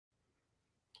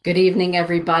Good evening,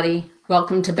 everybody.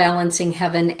 Welcome to Balancing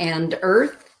Heaven and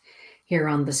Earth here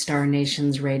on the Star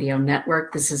Nations Radio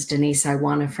Network. This is Denise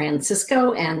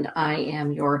Iwaniw-Francisco, and I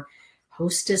am your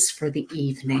hostess for the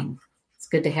evening. It's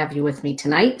good to have you with me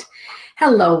tonight.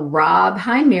 Hello, Rob.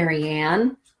 Hi,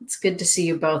 Marianne. It's good to see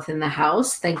you both in the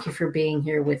house. Thank you for being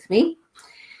here with me.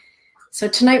 So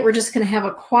tonight we're just going to have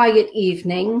a quiet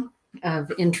evening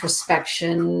of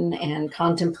introspection and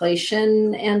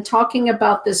contemplation and talking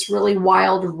about this really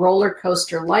wild roller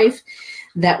coaster life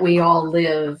that we all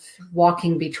live,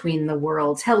 walking between the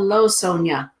worlds. Hello,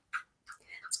 Sonia.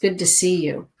 It's good to see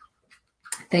you.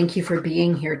 Thank you for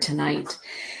being here tonight.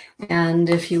 And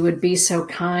if you would be so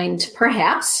kind,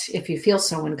 perhaps, if you feel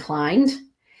so inclined,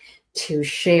 to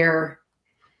share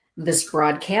this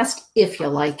broadcast, if you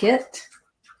like it.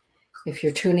 If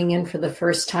you're tuning in for the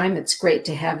first time, it's great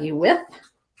to have you with.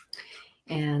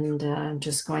 And I'm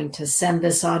just going to send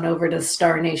this on over to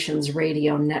Star Nations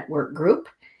Radio Network group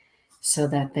so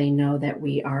that they know that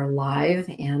we are live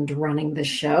and running the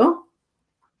show.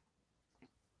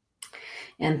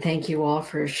 And thank you all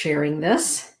for sharing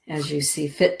this as you see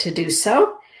fit to do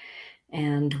so.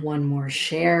 And one more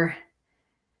share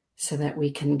so that we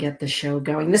can get the show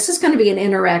going. This is going to be an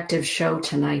interactive show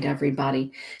tonight,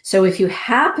 everybody. So if you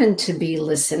happen to be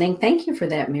listening, thank you for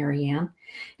that, Marianne.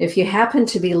 If you happen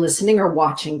to be listening or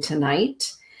watching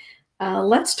tonight,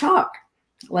 let's talk.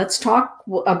 Let's talk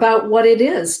about what it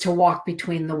is to walk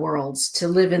between the worlds, to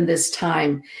live in this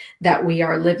time that we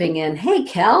are living in. Hey,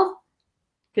 Kel,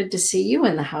 good to see you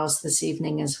in the house this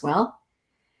evening as well.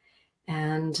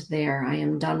 And there, I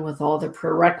am done with all the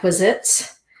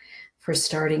prerequisites for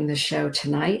starting the show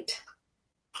tonight.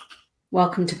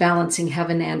 Welcome to Balancing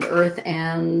Heaven and Earth,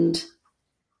 and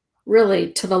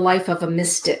really to the life of a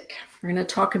mystic. We're going to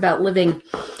talk about living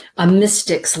a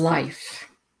mystic's life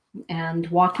and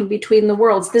walking between the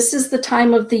worlds. This is the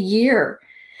time of the year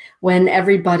when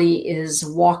everybody is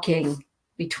walking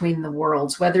between the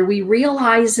worlds, whether we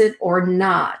realize it or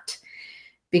not,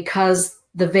 because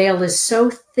the veil is so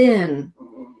thin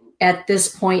at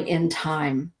this point in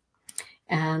time.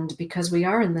 And because we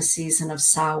are in the season of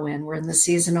Samhain, we're in the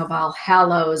season of All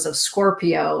Hallows, of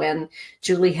Scorpio, and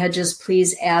Julie Hedges,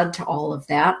 please add to all of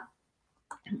that.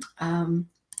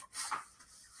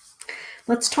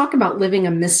 Let's talk about living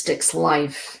a mystic's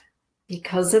life,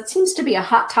 because that seems to be a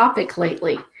hot topic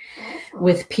lately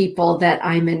with people that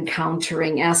I'm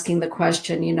encountering, asking the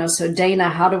question, so Dana,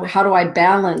 how do I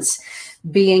balance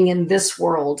being in this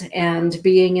world and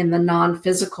being in the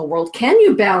non-physical world? Can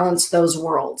you balance those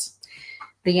worlds?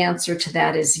 The answer to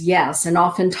that is yes. And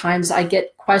oftentimes I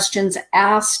get questions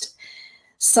asked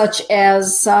such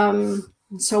as,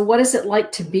 so what is it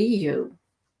like to be you,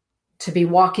 to be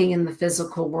walking in the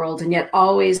physical world and yet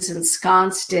always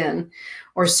ensconced in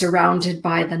or surrounded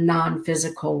by the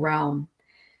non-physical realm?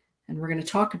 And we're going to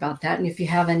talk about that. And if you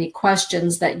have any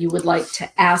questions that you would like to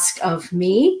ask of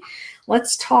me,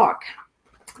 let's talk.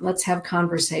 Let's have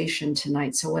conversation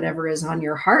tonight. So whatever is on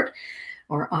your heart,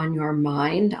 or on your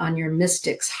mind, on your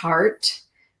mystic's heart,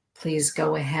 please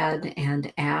go ahead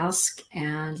and ask,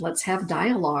 and let's have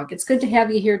dialogue. It's good to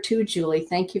have you here too, Julie.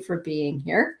 Thank you for being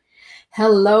here.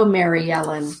 Hello, Mary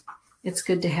Ellen. It's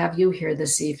good to have you here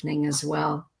this evening as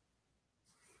well.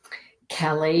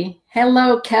 Kelly.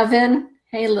 Hello, Kevin.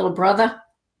 Hey, little brother.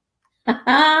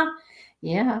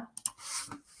 Yeah.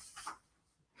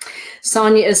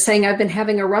 Sonia is saying, I've been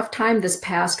having a rough time this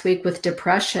past week with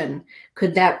depression.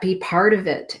 Could that be part of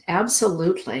it?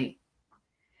 Absolutely.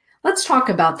 Let's talk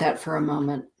about that for a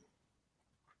moment.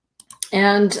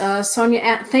 And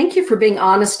Sonia, thank you for being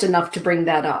honest enough to bring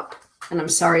that up. And I'm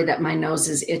sorry that my nose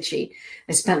is itchy.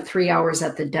 I spent 3 hours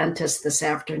at the dentist this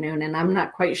afternoon, and I'm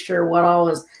not quite sure what all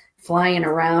was flying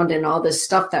around and all this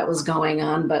stuff that was going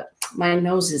on, but my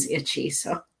nose is itchy,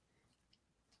 so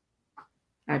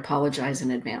I apologize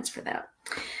in advance for that.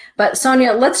 But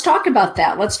Sonia, let's talk about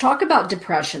that. Let's talk about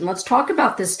depression. Let's talk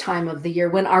about this time of the year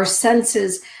when our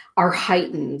senses are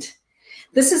heightened.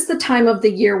 This is the time of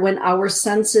the year when our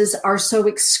senses are so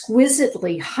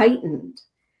exquisitely heightened.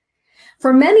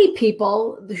 For many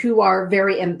people who are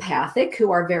very empathic,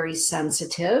 who are very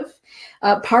sensitive,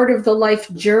 part of the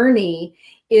life journey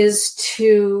is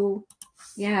to,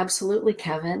 yeah, absolutely,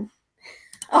 Kevin.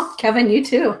 Oh, Kevin, you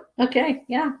too. Okay,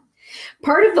 yeah.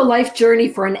 Part of the life journey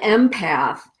for an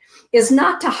empath is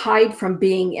not to hide from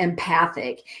being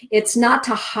empathic. It's not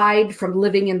to hide from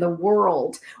living in the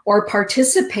world or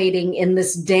participating in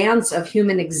this dance of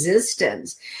human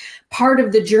existence. Part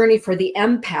of the journey for the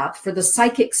empath, for the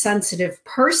psychic sensitive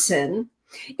person,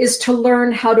 is to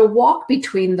learn how to walk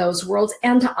between those worlds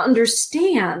and to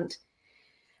understand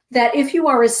that if you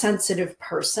are a sensitive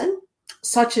person,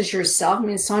 such as yourself, I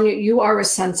mean, Sonia, you are a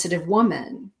sensitive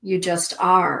woman. You just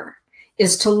are,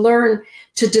 is to learn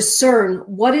to discern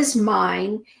what is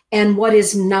mine and what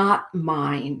is not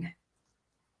mine.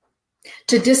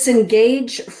 To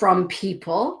disengage from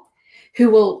people who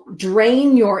will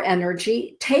drain your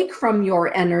energy, take from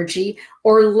your energy,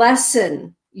 or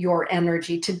lessen your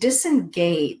energy. To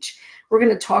disengage. We're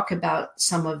going to talk about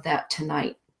some of that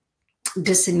tonight.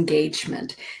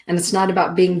 Disengagement. And it's not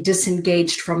about being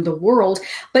disengaged from the world,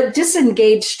 but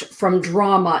disengaged from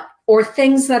drama or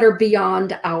things that are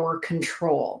beyond our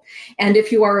control. And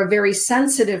if you are a very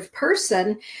sensitive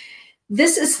person,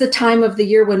 this is the time of the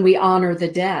year when we honor the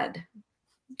dead.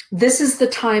 This is the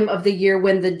time of the year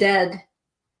when the dead,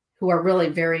 who are really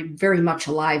very, very much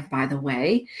alive, by the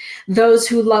way, those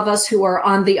who love us, who are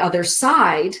on the other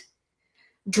side,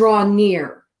 draw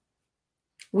near.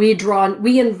 We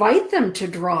invite them to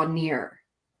draw near.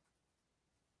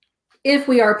 If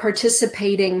we are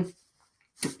participating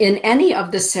in any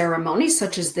of the ceremonies,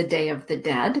 such as the Day of the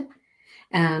Dead,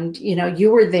 and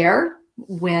you were there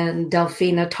when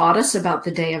Delphina taught us about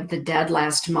the Day of the Dead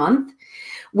last month,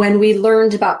 when we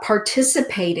learned about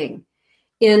participating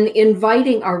in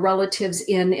inviting our relatives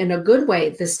in a good way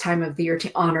this time of the year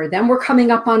to honor them. We're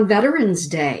coming up on Veterans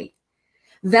Day.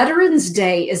 Veterans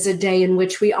Day is a day in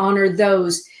which we honor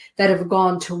those that have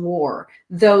gone to war,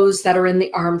 those that are in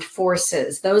the armed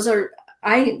forces. Those are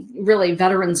really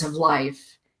veterans of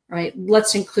life, right?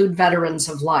 Let's include veterans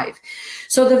of life.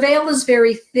 So the veil is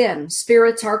very thin.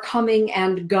 Spirits are coming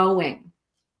and going.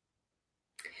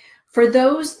 For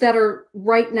those that are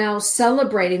right now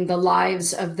celebrating the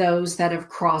lives of those that have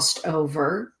crossed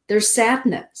over, there's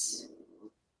sadness.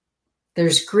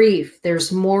 There's grief,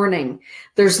 there's mourning,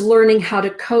 there's learning how to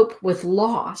cope with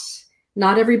loss.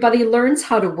 Not everybody learns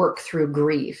how to work through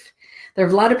grief. There are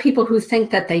a lot of people who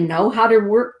think that they know how to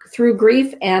work through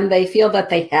grief and they feel that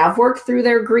they have worked through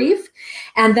their grief.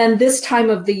 And then this time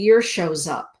of the year shows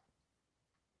up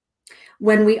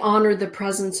when we honor the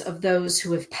presence of those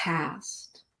who have passed.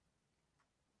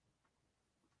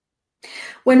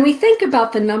 When we think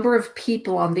about the number of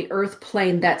people on the earth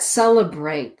plane that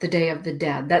celebrate the Day of the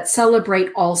Dead, that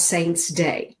celebrate All Saints'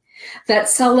 Day, that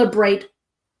celebrate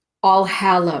All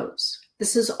Hallows,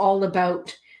 this is all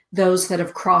about those that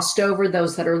have crossed over,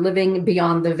 those that are living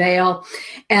beyond the veil,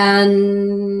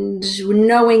 and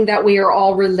knowing that we are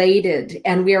all related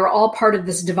and we are all part of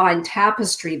this divine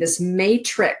tapestry, this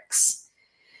matrix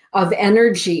of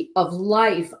energy, of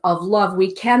life, of love.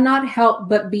 We cannot help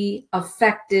but be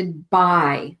affected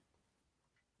by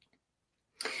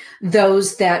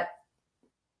those that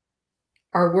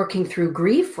are working through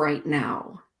grief right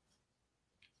now.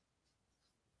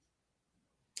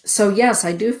 So yes,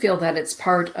 I do feel that it's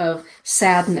part of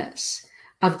sadness,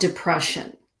 of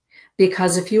depression.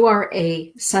 Because if you are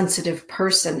a sensitive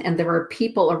person and there are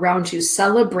people around you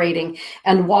celebrating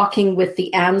and walking with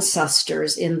the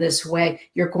ancestors in this way,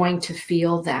 you're going to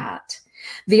feel that.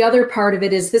 The other part of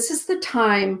it is this is the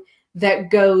time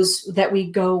that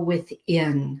we go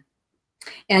within.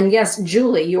 And yes,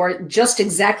 Julie, you are just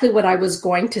exactly what I was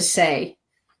going to say.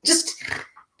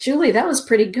 Julie, that was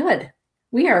pretty good.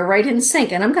 We are right in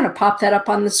sync. And I'm going to pop that up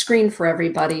on the screen for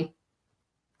everybody.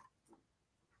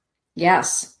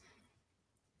 Yes.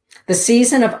 The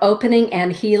season of opening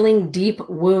and healing deep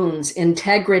wounds,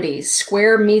 integrity,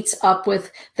 square meets up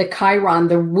with the Chiron,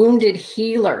 the wounded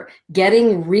healer,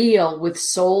 getting real with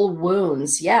soul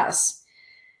wounds. Yes,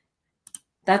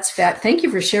 that's fact. Thank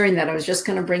you for sharing that. I was just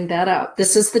going to bring that up.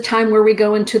 This is the time where we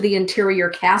go into the interior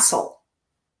castle.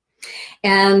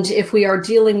 And if we are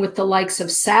dealing with the likes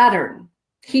of Saturn,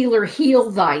 healer,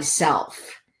 heal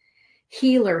thyself.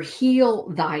 Healer,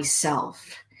 heal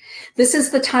thyself. This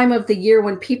is the time of the year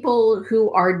when people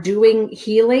who are doing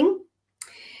healing,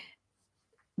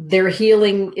 their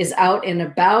healing is out and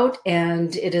about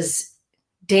and it is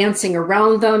dancing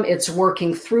around them. It's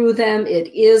working through them.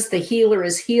 The healer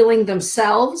is healing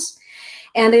themselves.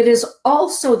 And it is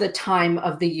also the time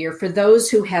of the year for those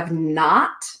who have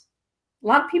not. A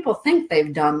lot of people think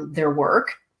they've done their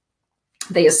work.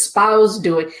 They espouse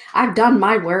doing, I've done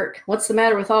my work. What's the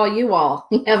matter with all you all?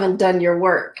 You haven't done your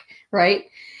work, right?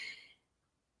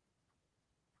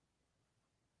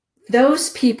 Those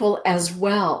people as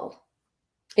well,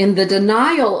 in the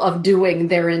denial of doing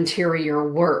their interior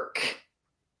work.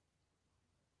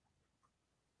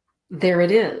 There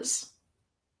it is.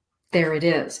 There it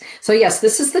is. So yes,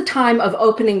 this is the time of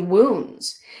opening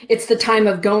wounds. It's the time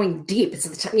of going deep. It's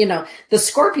the time, the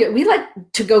Scorpio, we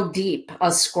like to go deep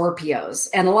as Scorpios.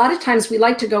 And a lot of times we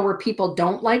like to go where people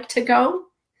don't like to go.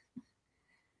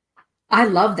 I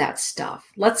love that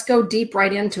stuff. Let's go deep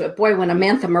right into it. Boy, when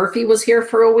Amantha Murphy was here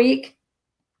for a week,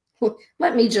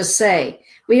 let me just say,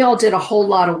 we all did a whole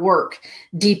lot of work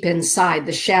deep inside,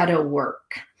 the shadow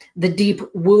work, the deep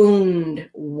wound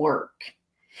work.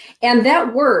 And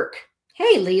that work,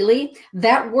 hey, Lily,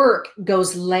 that work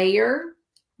goes layer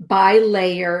by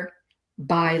layer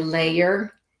by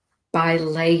layer by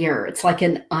layer. It's like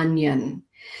an onion.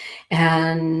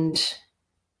 And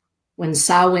when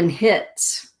Samhain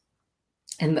hits,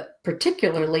 and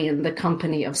particularly in the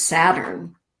company of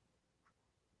Saturn,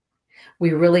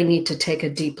 we really need to take a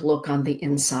deep look on the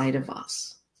inside of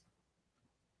us.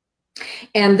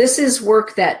 And this is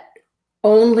work that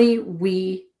only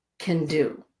we can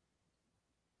do.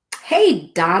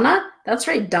 Hey, Donna. That's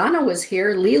right. Donna was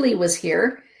here. Lily was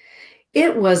here.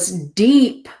 It was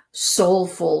deep,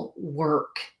 soulful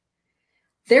work.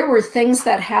 There were things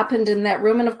that happened in that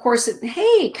room. And of course,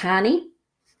 hey, Connie,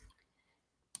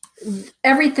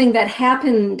 everything that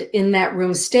happened in that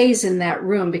room stays in that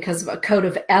room because of a code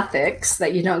of ethics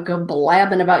that you don't go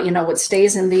blabbing about, what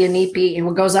stays in the Inipi and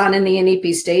what goes on in the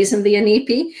Inipi stays in the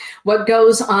Inipi. What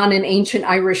goes on in ancient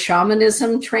Irish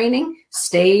shamanism training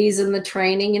stays in the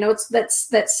training. It's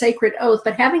that sacred oath.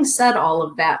 But having said all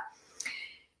of that,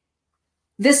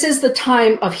 this is the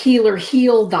time of healer,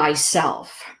 heal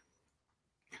thyself.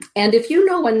 And if you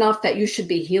know enough that you should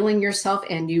be healing yourself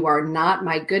and you are not,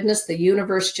 my goodness, the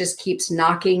universe just keeps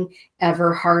knocking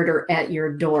ever harder at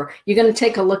your door. You're going to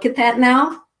take a look at that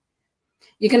now?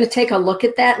 You're going to take a look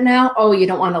at that now? Oh, you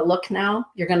don't want to look now?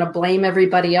 You're going to blame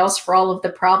everybody else for all of the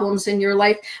problems in your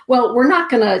life? Well, we're not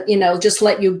going to, just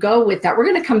let you go with that. We're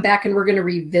going to come back and we're going to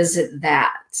revisit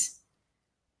that.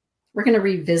 We're going to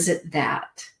revisit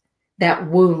that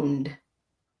wound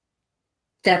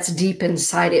that's deep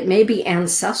inside. It may be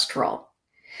ancestral.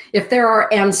 If there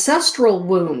are ancestral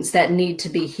wounds that need to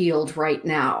be healed right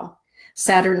now,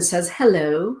 Saturn says,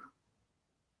 hello.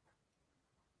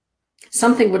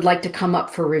 Something would like to come up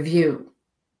for review.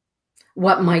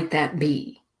 What might that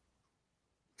be?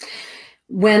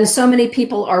 When so many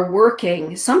people are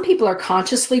working, some people are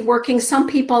consciously working, some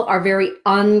people are very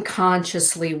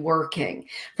unconsciously working.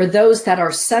 For those that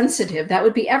are sensitive, that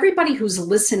would be everybody who's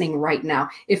listening right now.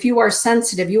 If you are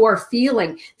sensitive, you are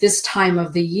feeling this time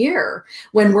of the year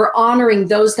when we're honoring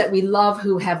those that we love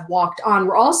who have walked on.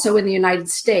 We're also in the United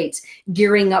States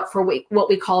gearing up for what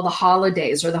we call the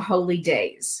holidays or the holy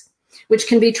days, which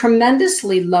can be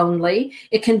tremendously lonely.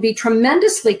 It can be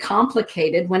tremendously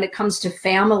complicated when it comes to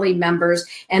family members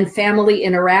and family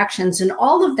interactions and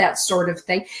all of that sort of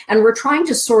thing. And we're trying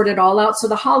to sort it all out. So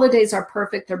the holidays are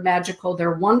perfect, they're magical,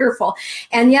 they're wonderful.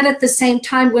 And yet at the same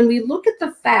time, when we look at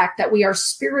the fact that we are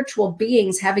spiritual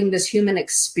beings having this human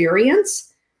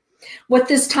experience, what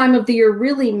this time of the year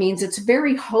really means, it's a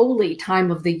very holy time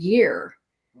of the year.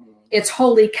 It's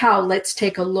holy cow, let's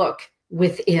take a look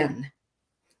within.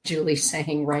 Julie's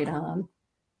saying right on.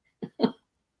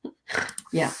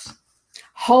 Yes.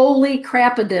 Holy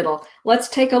crap-a-diddle. Let's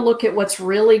take a look at what's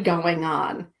really going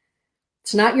on.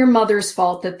 It's not your mother's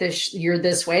fault that you're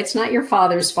this way. It's not your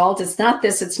father's fault. It's not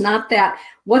this. It's not that.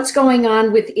 What's going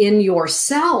on within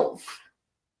yourself?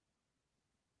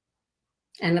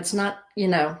 And it's not,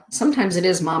 sometimes it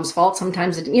is mom's fault.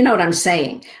 Sometimes you know what I'm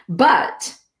saying.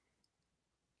 But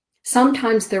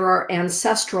sometimes there are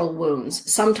ancestral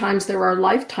wounds. Sometimes there are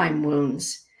lifetime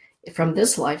wounds from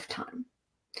this lifetime.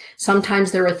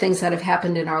 Sometimes there are things that have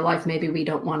happened in our life maybe we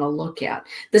don't want to look at.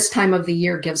 This time of the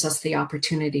year gives us the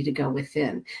opportunity to go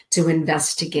within, to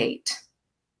investigate.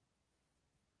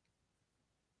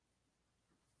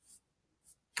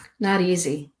 Not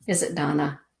easy, is it,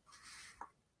 Donna?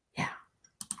 Yeah.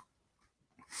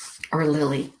 Or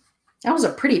Lily. That was a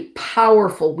pretty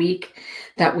powerful week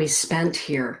that we spent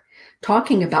here,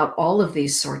 talking about all of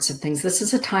these sorts of things. This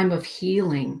is a time of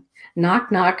healing.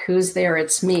 Knock, knock, who's there?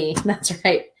 It's me. That's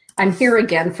right. I'm here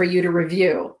again for you to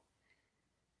review.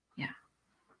 Yeah.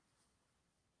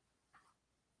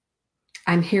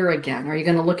 I'm here again. Are you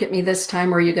going to look at me this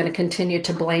time, or are you going to continue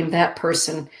to blame that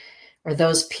person or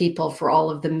those people for all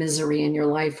of the misery in your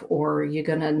life? Or are you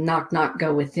going to knock, knock,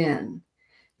 go within?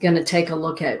 Going to take a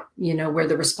look at, where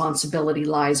the responsibility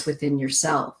lies within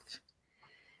yourself?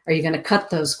 Are you going to cut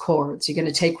those cords? You're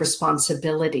going to take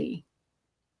responsibility.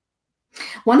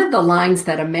 One of the lines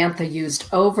that Amantha used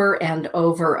over and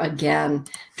over again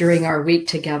during our week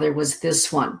together was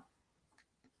this one.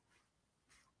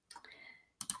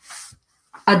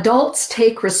 Adults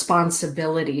take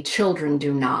responsibility, children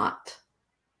do not.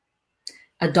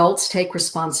 Adults take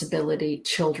responsibility,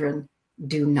 children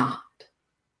do not.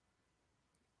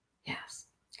 Yes.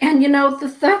 And the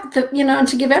fact that, and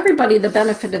to give everybody the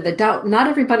benefit of the doubt, not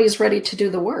everybody is ready to do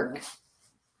the work.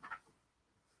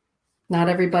 Not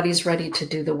everybody's ready to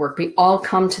do the work. We all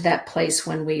come to that place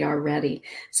when we are ready.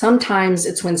 Sometimes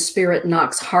it's when spirit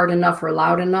knocks hard enough or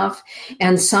loud enough,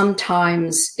 and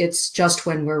sometimes it's just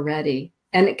when we're ready.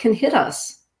 And it can hit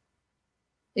us.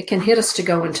 It can hit us to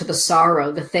go into the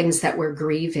sorrow, the things that we're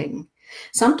grieving.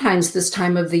 Sometimes this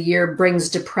time of the year brings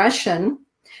depression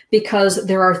because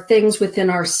there are things within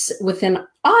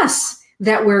us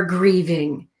that we're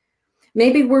grieving.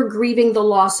 Maybe we're grieving the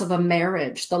loss of a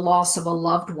marriage, the loss of a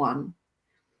loved one.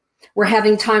 We're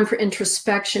having time for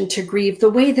introspection to grieve the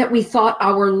way that we thought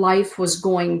our life was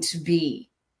going to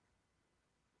be.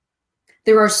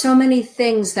 There are so many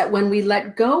things that when we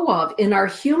let go of in our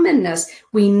humanness,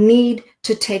 we need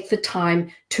to take the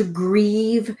time to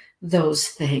grieve those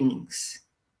things.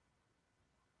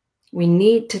 We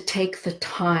need to take the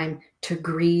time to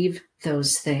grieve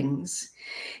those things.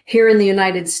 Here in the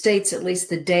United States, at least,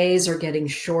 the days are getting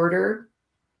shorter.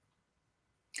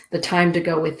 The time to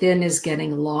go within is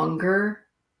getting longer.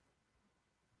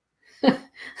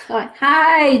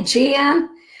 Hi, Jan.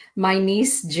 My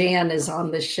niece, Jan, is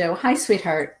on the show. Hi,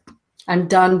 sweetheart. I'm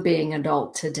done being an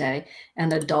adult today.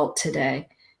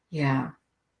 Yeah.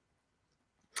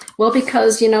 Well,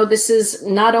 because, this is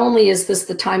not only is this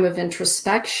the time of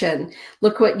introspection,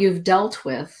 look what you've dealt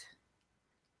with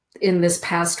in this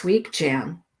past week,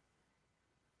 Jan.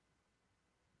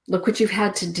 Look what you've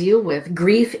had to deal with.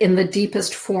 Grief in the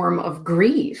deepest form of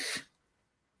grief.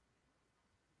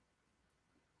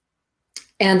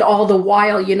 And all the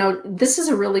while, this is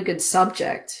a really good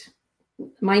subject.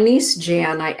 My niece,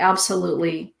 Jan, I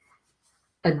absolutely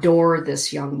adore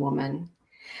this young woman.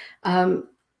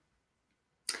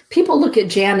 People look at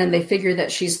Jan and they figure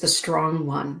that she's the strong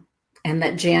one and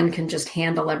that Jan can just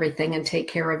handle everything and take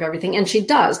care of everything. And she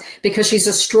does, because she's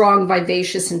a strong,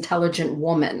 vivacious, intelligent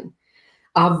woman.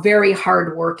 A very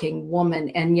hardworking woman.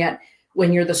 And yet,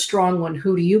 when you're the strong one,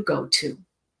 who do you go to?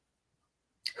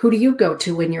 Who do you go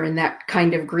to when you're in that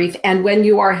kind of grief? And when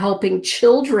you are helping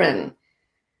children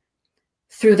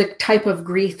through the type of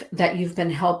grief that you've been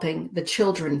helping the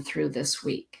children through this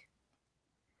week.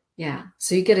 Yeah,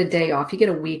 so you get a day off. You get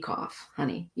a week off,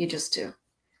 honey. You just do.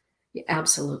 You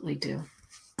absolutely do.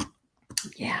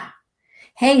 Yeah.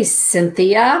 Hey,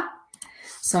 Cynthia.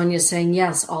 Sonia's saying,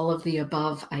 yes, all of the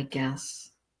above, I guess.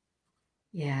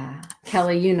 Yeah.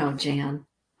 Kelly, Jan.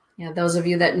 Yeah, those of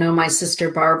you that know my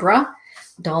sister Barbara,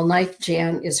 Dull Knife,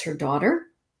 Jan is her daughter.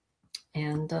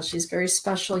 And she's a very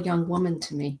special young woman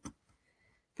to me.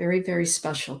 Very, very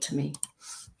special to me.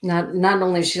 Not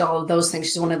only is she all of those things,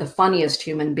 she's one of the funniest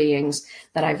human beings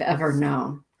that I've ever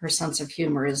known. Her sense of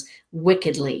humor is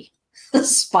wickedly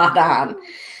spot on.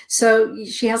 So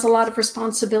she has a lot of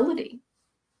responsibility.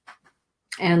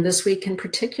 And this week in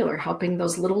particular, helping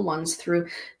those little ones through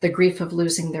the grief of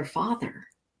losing their father.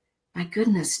 My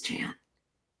goodness, Jan.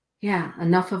 Yeah,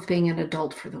 enough of being an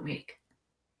adult for the week.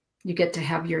 You get to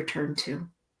have your turn too.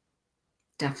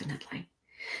 Definitely.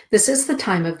 This is the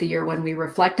time of the year when we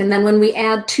reflect. And then when we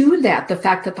add to that the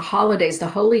fact that the holidays, the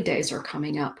holy days are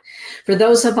coming up. For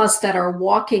those of us that are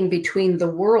walking between the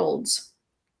worlds,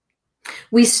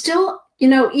 we still,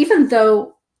 even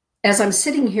though as I'm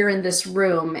sitting here in this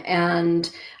room and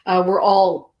we're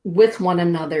all with one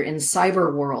another in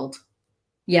cyber world,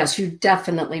 yes, you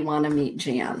definitely want to meet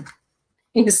Jan.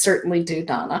 You certainly do,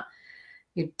 Donna.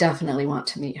 You definitely want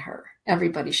to meet her.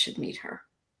 Everybody should meet her.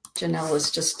 Janelle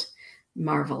is just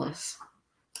marvelous.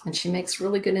 And she makes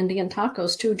really good Indian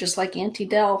tacos too, just like Auntie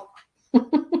Dell.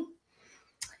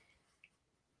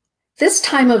 This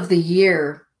time of the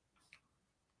year,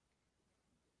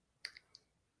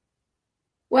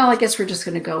 well, I guess we're just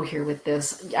going to go here with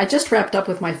this. I just wrapped up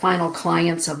with my final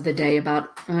clients of the day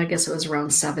about, I guess it was around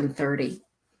 7:30.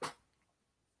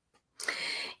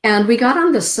 And we got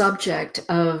on the subject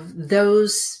of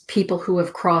those people who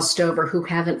have crossed over, who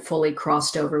haven't fully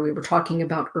crossed over. We were talking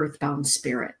about earthbound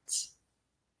spirits.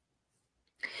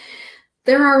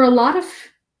 There are a lot of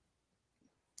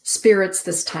spirits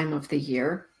this time of the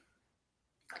year,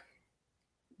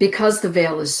 because the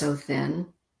veil is so thin,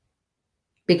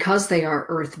 because they are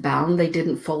earthbound, they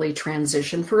didn't fully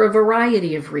transition for a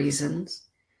variety of reasons,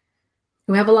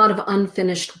 who have a lot of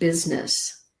unfinished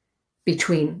business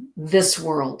between this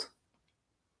world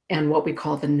and what we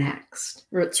call the next.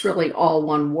 Or it's really all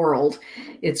one world.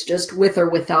 It's just with or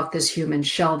without this human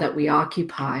shell that we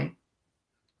occupy.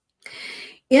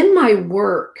 In my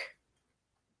work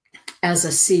as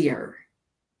a seer,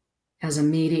 as a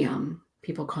medium,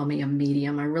 people call me a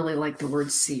medium. I really like the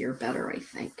word seer better, I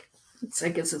think. I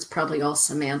guess it's probably all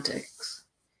semantics.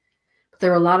 But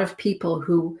there are a lot of people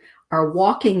who are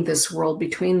walking this world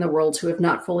between the worlds who have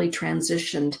not fully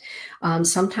transitioned,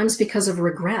 sometimes because of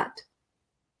regret,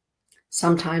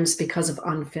 sometimes because of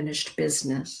unfinished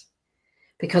business,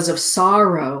 because of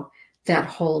sorrow that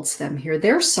holds them here.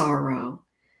 Their sorrow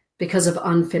because of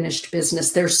unfinished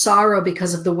business, their sorrow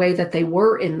because of the way that they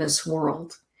were in this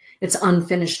world. It's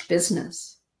unfinished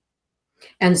business.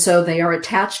 And so they are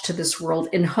attached to this world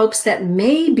in hopes that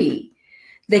maybe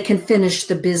they can finish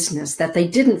the business that they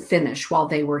didn't finish while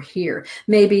they were here.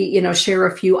 Maybe, share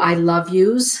a few I love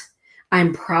yous.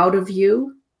 I'm proud of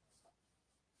you.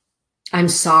 I'm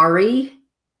sorry.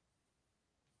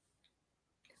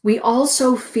 We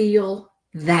also feel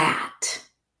that.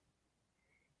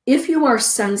 If you are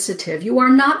sensitive, you are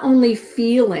not only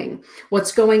feeling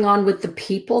what's going on with the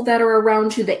people that are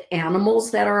around you, the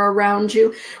animals that are around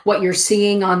you, what you're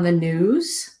seeing on the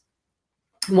news,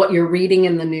 what you're reading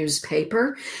in the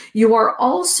newspaper, you are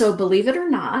also, believe it or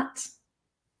not,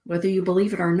 whether you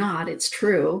believe it or not, it's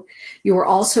true, you are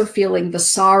also feeling the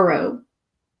sorrow,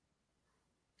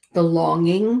 the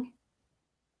longing,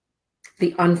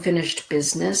 the unfinished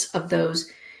business of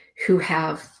those who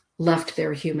have left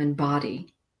their human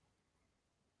body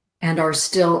and are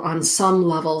still on some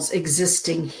levels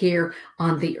existing here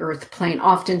on the earth plane.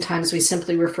 Oftentimes we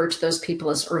simply refer to those people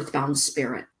as earthbound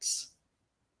spirits.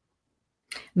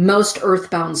 Most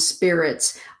earthbound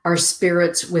spirits are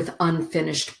spirits with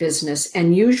unfinished business,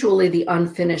 and usually the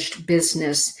unfinished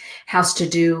business has to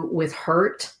do with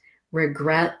hurt,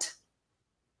 regret,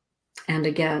 and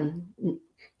again,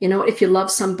 if you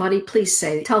love somebody, please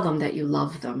tell them that you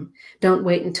love them. Don't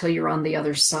wait until you're on the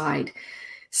other side,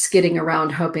 skidding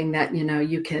around hoping that,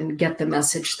 you can get the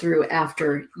message through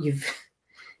after you've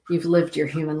lived your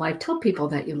human life. Tell people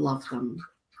that you love them.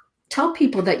 Tell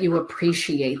people that you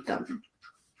appreciate them.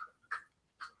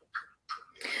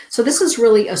 So this is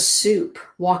really a soup,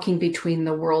 walking between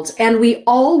the worlds. And we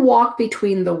all walk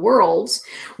between the worlds,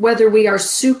 whether we are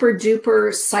super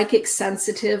duper psychic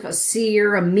sensitive, a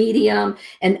seer, a medium,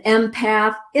 an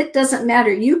empath. It doesn't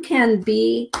matter. You can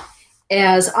be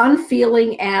as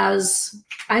unfeeling as,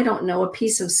 a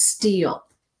piece of steel.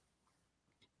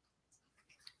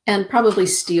 And probably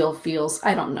steel feels,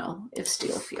 I don't know if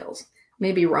steel feels.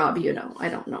 Maybe Rob, I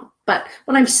don't know. But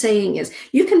what I'm saying is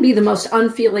you can be the most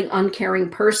unfeeling,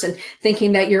 uncaring person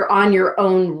thinking that you're on your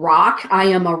own rock. I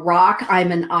am a rock.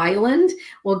 I'm an island.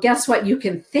 Well, guess what? You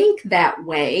can think that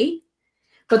way.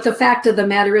 But the fact of the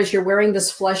matter is you're wearing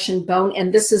this flesh and bone,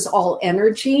 and this is all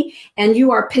energy, and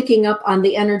you are picking up on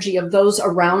the energy of those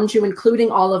around you,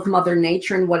 including all of Mother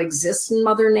Nature and what exists in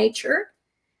Mother Nature.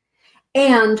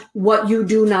 And what you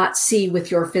do not see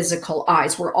with your physical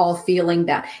eyes. We're all feeling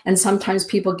that. And sometimes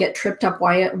people get tripped up.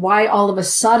 Why all of a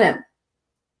sudden?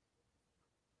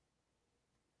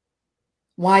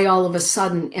 Why all of a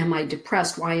sudden am I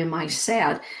depressed? Why am I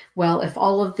sad? Well, if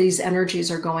all of these energies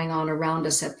are going on around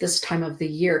us at this time of the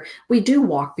year, we do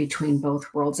walk between both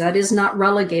worlds. That is not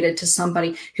relegated to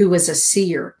somebody who is a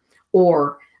seer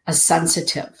or a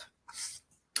sensitive.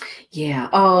 Yeah.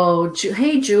 Oh,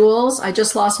 hey, Jules, I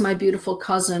just lost my beautiful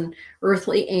cousin,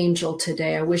 Earthly Angel,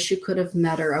 today. I wish you could have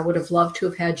met her. I would have loved to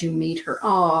have had you meet her.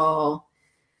 Oh.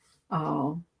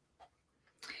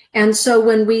 And so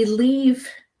when we leave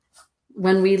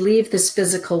this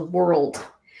physical world,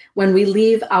 when we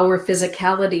leave our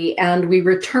physicality and we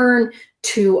return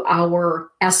to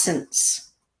our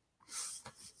essence,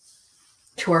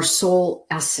 to our soul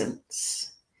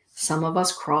essence, some of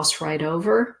us cross right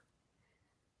over.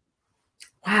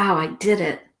 Wow, I did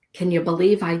it. Can you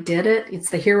believe I did it? It's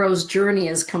the hero's journey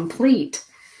is complete.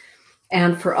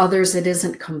 And for others, it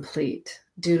isn't complete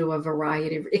due to a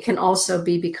variety of, it can also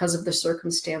be because of the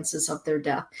circumstances of their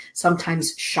death.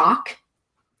 Sometimes shock,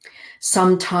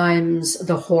 sometimes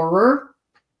the horror.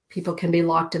 People can be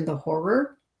locked in the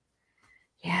horror.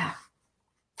 Yeah.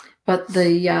 But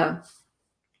the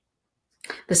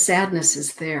sadness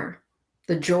is there.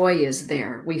 The joy is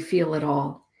there. We feel it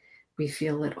all. We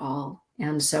feel it all.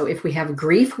 And so if we have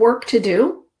grief work to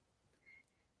do,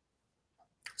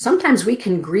 sometimes we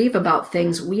can grieve about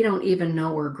things we don't even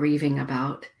know we're grieving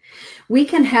about. We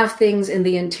can have things in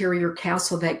the interior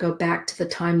castle that go back to the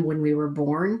time when we were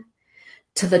born,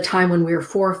 to the time when we were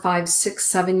 4, 5, 6,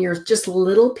 7 years, just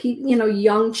little people,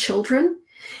 young children.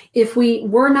 If we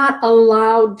were not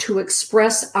allowed to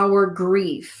express our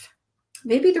grief,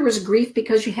 maybe there was grief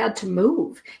because you had to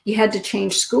move. You had to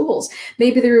change schools.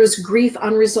 Maybe there was grief,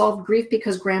 unresolved grief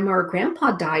because grandma or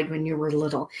grandpa died when you were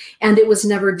little and it was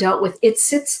never dealt with. It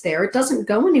sits there. It doesn't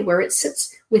go anywhere. It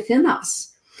sits within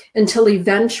us until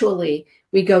eventually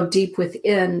we go deep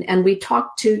within and we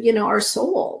talk to, our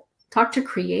soul, talk to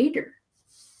Creator.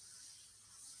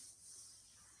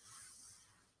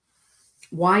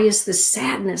 Why is the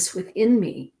sadness within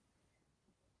me?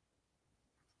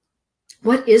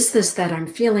 What is this that I'm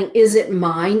feeling? Is it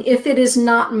mine? If it is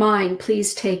not mine,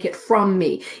 please take it from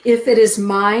me. If it is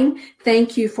mine,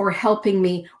 thank you for helping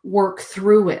me work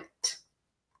through it.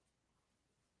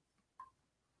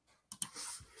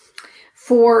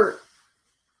 For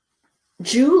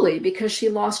Julie, because she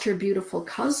lost her beautiful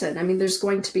cousin, I mean, there's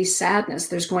going to be sadness.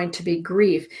 There's going to be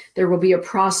grief. There will be a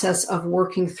process of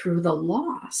working through the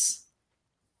loss.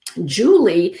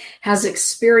 Julie has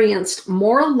experienced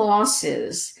more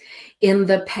losses in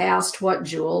the past, what,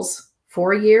 Jules,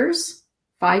 4 years,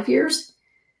 5 years,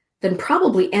 than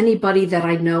probably anybody that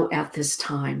I know at this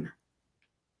time.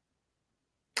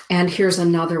 And here's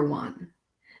another one.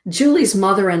 Julie's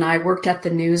mother and I worked at the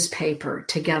newspaper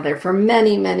together for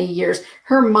many, many years.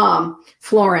 Her mom,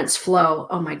 Florence Flo,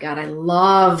 oh my God, I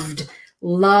loved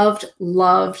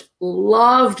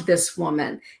this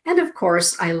woman. And of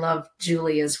course, I loved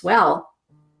Julie as well.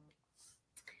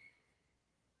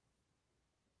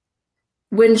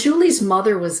 When Julie's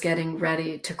mother was getting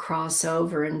ready to cross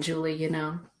over, and Julie, you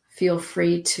know, feel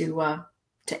free to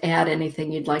add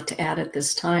anything you'd like to add at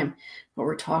this time, what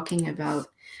we're talking about.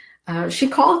 She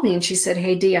called me and she said,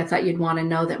 hey, Dee, I thought you'd want to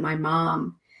know that my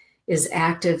mom is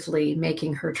actively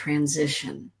making her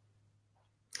transition.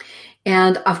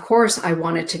 And of course, I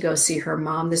wanted to go see her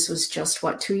mom. This was just,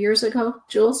 what, 2 years ago,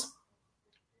 Jules?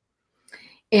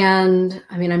 And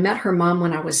I mean, I met her mom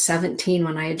when I was 17,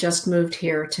 when I had just moved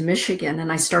here to Michigan,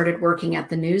 and I started working at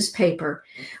the newspaper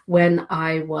when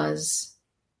I was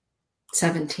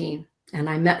 17. And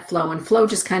I met Flo, and Flo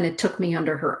just kind of took me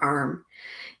under her arm.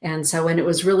 And so when it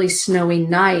was really snowy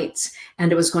nights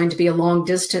and it was going to be a long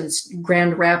distance,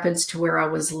 Grand Rapids to where I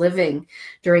was living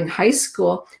during high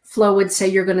school, Flo would say,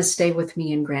 you're going to stay with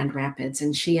me in Grand Rapids.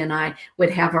 And she and I would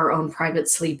have our own private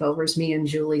sleepovers, me and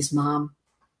Julie's mom.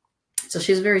 So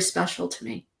she's very special to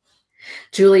me.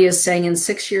 Julie is saying in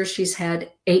 6 years, she's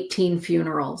had 18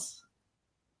 funerals.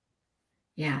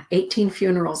 Yeah, 18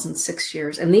 funerals in 6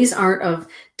 years. And these aren't of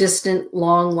distant,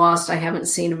 long lost, I haven't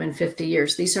seen them in 50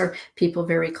 years. These are people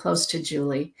very close to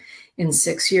Julie in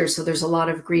 6 years. So there's a lot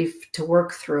of grief to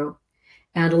work through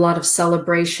and a lot of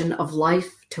celebration of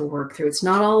life to work through. It's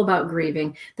not all about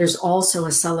grieving. There's also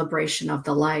a celebration of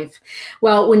the life.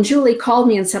 Well, when Julie called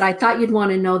me and said, I thought you'd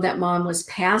want to know that mom was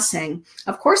passing,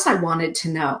 of course I wanted to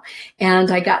know. And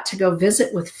I got to go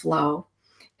visit with Flo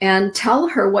and tell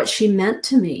her what she meant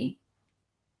to me,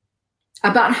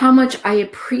 about how much I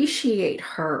appreciate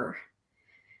her,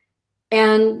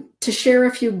 and to share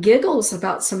a few giggles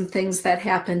about some things that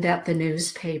happened at the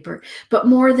newspaper. But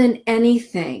more than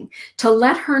anything, to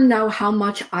let her know how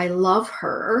much I love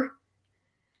her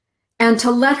and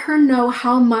to let her know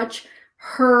how much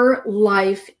her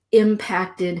life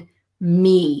impacted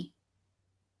me.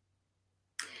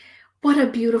 What a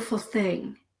beautiful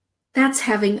thing. That's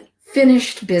having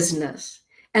finished business.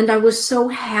 And I was so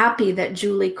happy that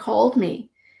Julie called me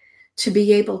to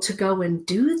be able to go and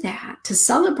do that, to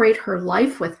celebrate her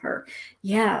life with her.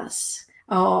 Yes.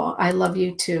 Oh, I love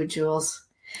you too, Jules.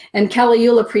 And Kelly,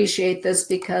 you'll appreciate this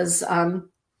because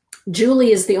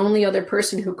Julie is the only other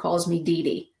person who calls me Dee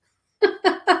Dee.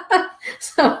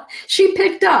 So she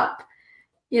picked up,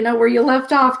 you know, where you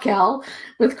left off, Kel,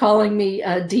 with calling me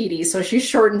Dee Dee. So she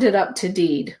shortened it up to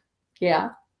Deed. Yeah.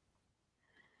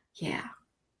 Yeah.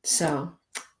 So,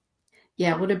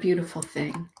 yeah, what a beautiful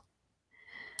thing.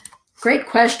 Great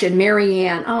question, Mary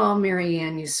Ann. Oh, Mary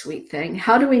Ann, you sweet thing.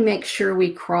 How do we make sure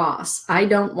we cross? I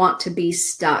don't want to be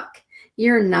stuck.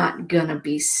 You're not gonna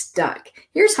be stuck.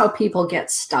 Here's how people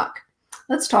get stuck.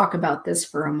 Let's talk about this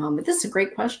for a moment. This is a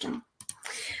great question.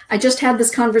 I just had this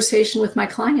conversation with my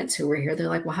clients who were here. They're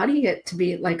like, well, how do you get to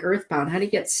be like earthbound? How do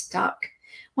you get stuck?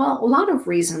 Well, a lot of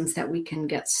reasons that we can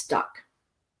get stuck.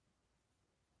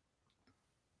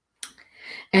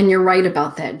 And you're right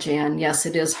about that, Jan. Yes,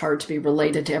 it is hard to be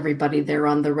related to everybody there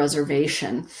on the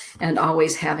reservation and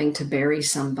always having to bury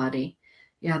somebody.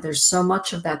 Yeah, there's so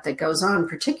much of that that goes on,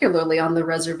 particularly on the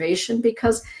reservation,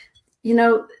 because, you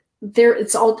know,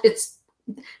 it's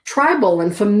tribal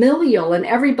and familial and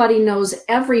everybody knows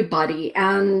everybody.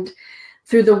 And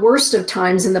through the worst of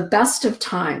times and the best of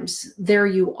times, there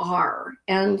you are.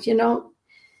 And, you know,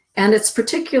 and it's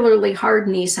particularly hard,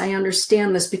 niece. I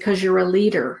understand this because you're a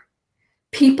leader.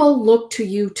 People look to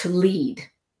you to lead.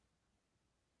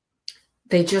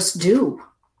 They just do.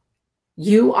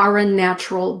 You are a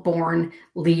natural born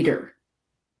leader.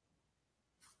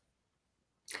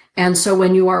 And so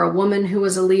when you are a woman who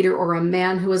is a leader or a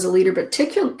man who is a leader,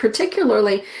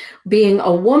 particularly being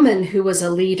a woman who is a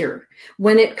leader,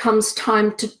 when it comes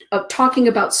time to talking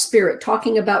about spirit,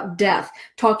 talking about death,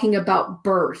 talking about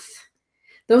birth,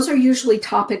 those are usually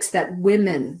topics that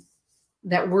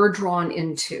we're drawn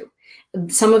into.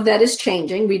 Some of that is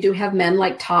changing. We do have men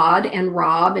like Todd and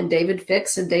Rob and David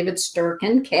Fix and David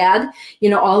Sturkin, Cad,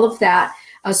 all of that.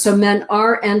 So men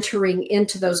are entering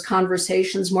into those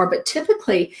conversations more, but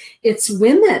typically it's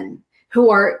women who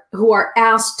are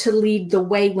asked to lead the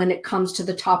way when it comes to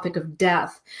the topic of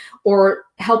death, or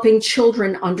helping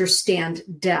children understand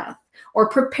death, or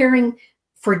preparing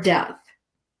for death.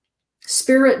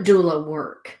 Spirit doula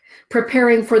work,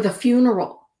 preparing for the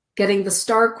funeral, getting the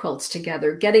star quilts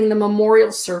together, getting the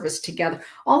memorial service together.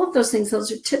 All of those things,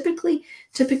 those are typically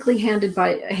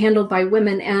handled by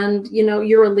women. And,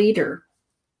 you're a leader.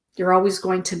 You're always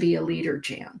going to be a leader,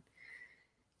 Jan.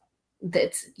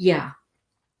 Yeah,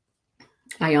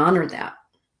 I honor that.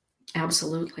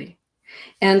 Absolutely.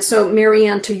 And so,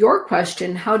 Marianne, to your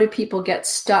question, how do people get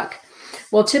stuck?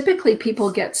 Well, typically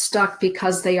people get stuck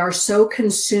because they are so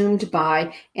consumed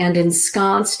by and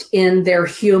ensconced in their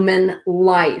human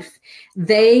life.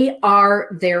 They are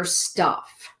their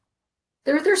stuff.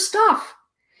 They're their stuff.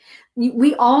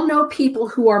 We all know people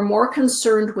who are more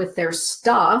concerned with their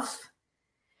stuff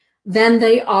than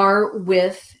they are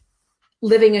with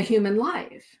living a human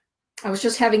life. I was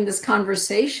just having this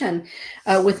conversation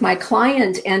with my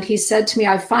client, and he said to me,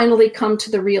 I've finally come to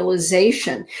the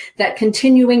realization that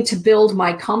continuing to build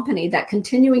my company, that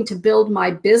continuing to build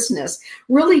my business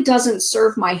really doesn't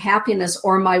serve my happiness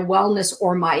or my wellness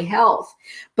or my health.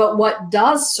 But what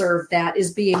does serve that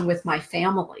is being with my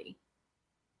family.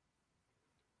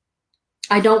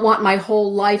 I don't want my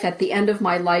whole life, at the end of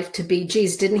my life, to be,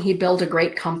 geez, didn't he build a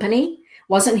great company?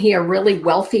 Wasn't he a really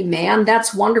wealthy man?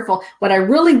 That's wonderful. What I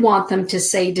really want them to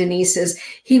say, Denise, is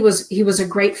he was a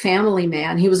great family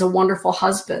man. He was a wonderful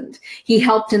husband. He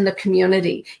helped in the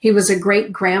community. He was a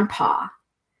great grandpa.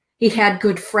 He had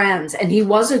good friends, and he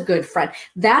was a good friend.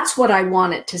 That's what I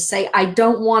want it to say. I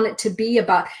don't want it to be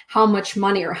about how much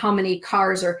money or how many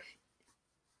cars or.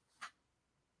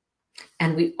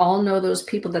 And we all know those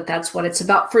people that's what it's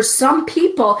about. For some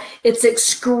people, it's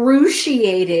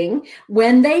excruciating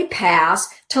when they pass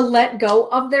to let go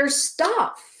of their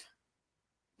stuff.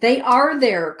 They are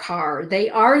their car. They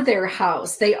are their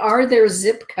house. They are their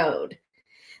zip code.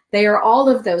 They are all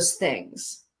of those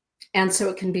things. And so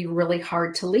it can be really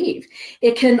hard to leave.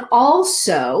 It can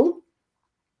also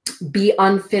be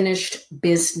unfinished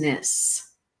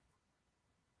business.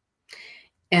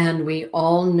 And we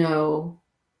all know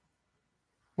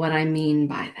what I mean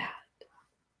by that.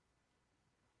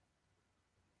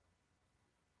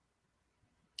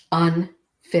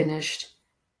 Unfinished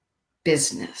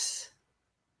business.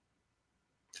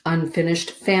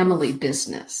 Unfinished family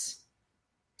business.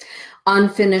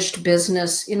 Unfinished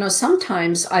business.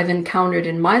 Sometimes I've encountered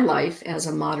in my life as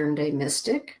a modern day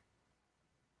mystic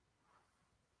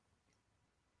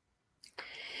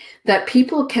that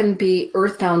people can be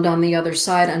earthbound on the other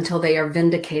side until they are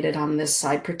vindicated on this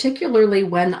side, particularly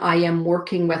when I am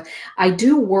working with, I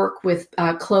do work with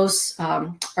close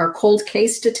or cold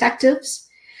case detectives.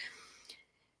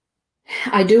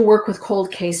 I do work with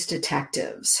cold case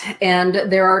detectives, and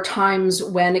there are times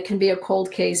when it can be a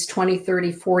cold case 20,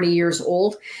 30, 40 years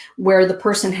old where the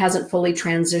person hasn't fully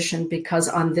transitioned because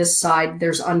on this side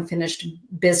there's unfinished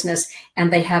business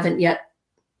and they haven't yet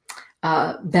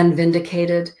been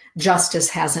vindicated. Justice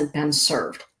hasn't been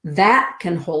served. That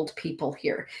can hold people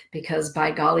here because,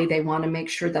 by golly, they want to make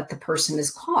sure that the person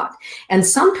is caught. And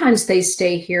sometimes they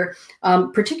stay here,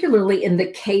 particularly in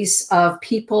the case of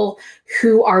people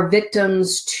who are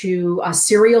victims to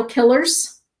serial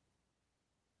killers.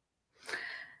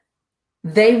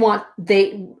 They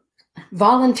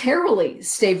voluntarily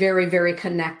stay very, very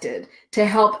connected to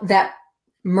help that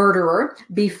murderer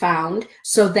be found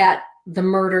so that the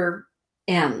murder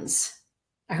ends.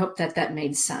 I hope that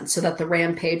made sense, so that the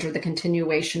rampage or the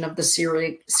continuation of the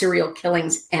serial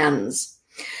killings ends.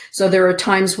 So there are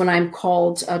times when I'm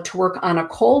called to work on a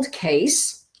cold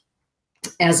case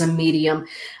as a medium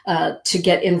to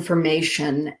get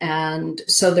information. And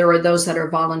so there are those that are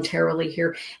voluntarily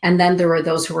here. And then there are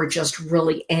those who are just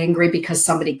really angry because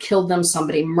somebody killed them,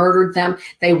 somebody murdered them.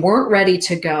 They weren't ready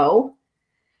to go.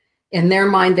 In their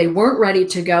mind, they weren't ready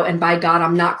to go. And by God,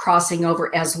 I'm not crossing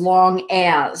over as long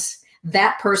as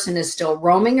that person is still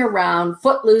roaming around,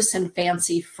 footloose and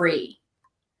fancy free.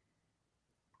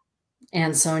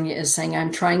 And Sonia is saying,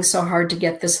 I'm trying so hard to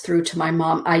get this through to my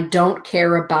mom. I don't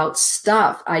care about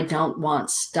stuff. I don't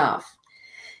want stuff.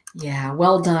 Yeah,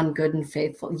 well done, good and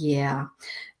faithful. Yeah.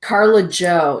 Carla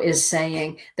Joe is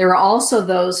saying, there are also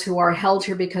those who are held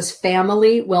here because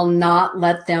family will not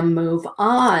let them move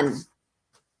on.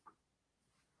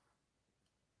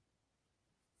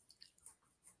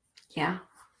 Yeah.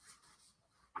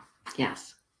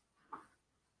 Yes.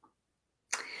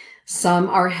 Some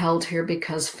are held here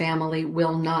because family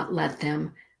will not let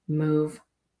them move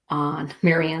on.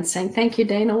 Marianne saying, thank you,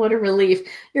 Dana. What a relief.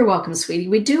 You're welcome, sweetie.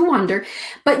 We do wonder.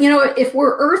 But, you know, if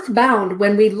we're earthbound,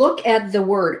 when we look at the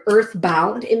word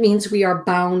earthbound, it means we are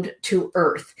bound to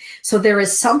earth. So there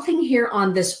is something here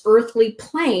on this earthly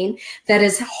plane that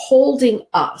is holding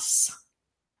us.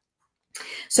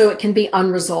 So it can be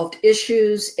unresolved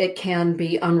issues. It can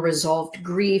be unresolved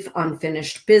grief,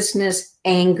 unfinished business,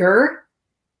 anger,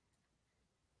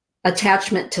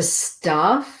 attachment to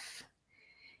stuff.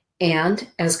 And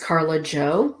as Carla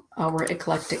Joe, our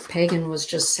eclectic pagan, was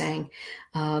just saying,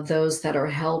 those that are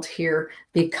held here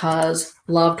because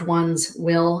loved ones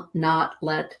will not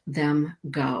let them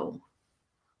go.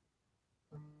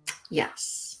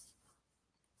 Yes.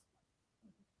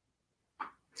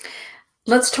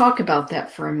 Let's talk about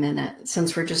that for a minute,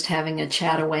 since we're just having a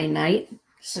chat away night.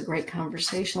 This is a great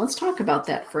conversation. Let's talk about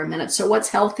that for a minute. So what's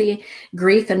healthy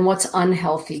grief and what's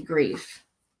unhealthy grief?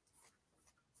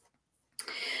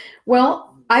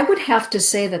 Well, I would have to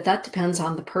say that that depends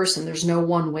on the person. There's no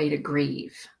one way to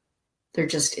grieve. There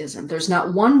just isn't. There's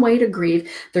not one way to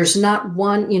grieve. There's not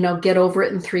one, you know, get over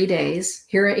it in 3 days.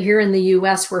 Here in the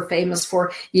US, we're famous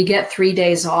for you get 3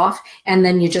 days off and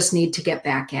then you just need to get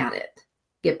back at it.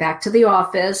 Get back to the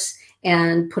office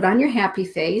and put on your happy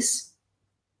face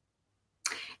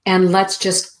and let's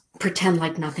just pretend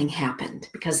like nothing happened,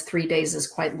 because 3 days is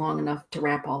quite long enough to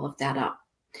wrap all of that up.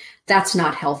 That's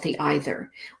not healthy either.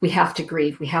 We have to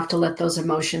grieve. We have to let those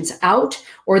emotions out,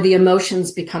 or the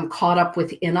emotions become caught up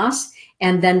within us.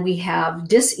 And then we have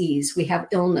dis-ease, we have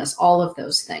illness, all of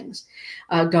those things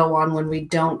go on when we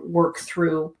don't work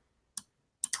through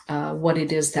what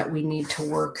it is that we need to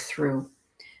work through.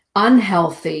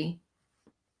 Unhealthy,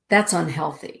 that's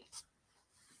unhealthy.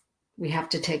 We have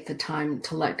to take the time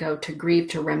to let go, to grieve,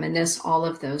 to reminisce, all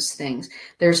of those things.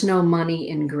 There's no money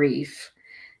in grief.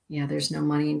 Yeah, there's no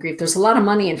money in grief. There's a lot of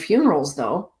money in funerals,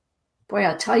 though. Boy,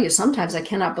 I'll tell you, sometimes I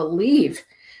cannot believe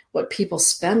what people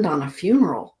spend on a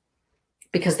funeral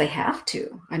because they have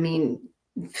to. I mean,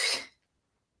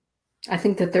 I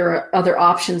think that there are other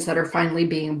options that are finally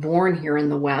being born here in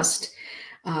the West.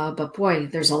 But boy,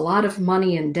 there's a lot of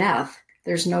money in death.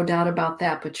 There's no doubt about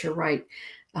that, but you're right,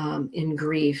 in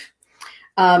grief.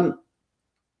 I've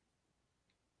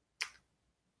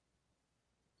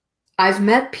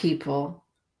met people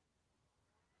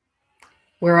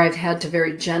where I've had to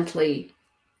very gently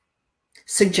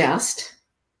suggest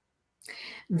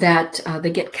that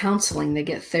they get counseling, they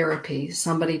get therapy,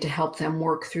 somebody to help them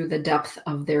work through the depth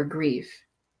of their grief.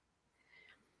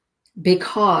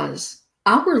 Because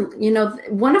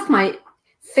one of my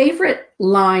favorite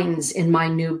lines in my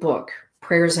new book,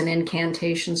 Prayers and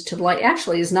Incantations to the Light,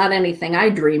 actually is not anything I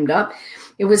dreamed up.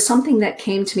 It was something that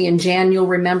came to me, and Jan, you'll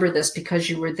remember this because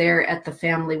you were there at the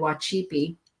family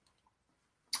Wachipi,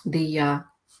 the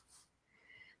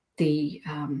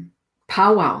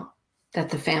powwow that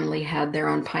the family had there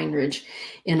on Pine Ridge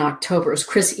in October. It was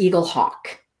Chris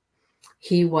Eaglehawk.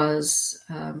 He was,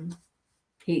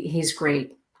 he's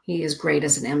great. He is great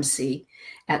as an MC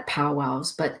at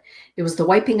powwows, but it was the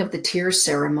wiping of the tears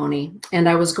ceremony. And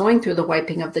I was going through the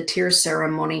wiping of the tears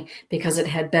ceremony because it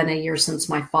had been a year since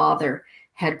my father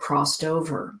had crossed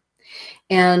over.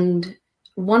 And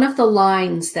one of the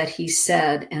lines that he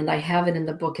said, and I have it in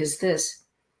the book, is this: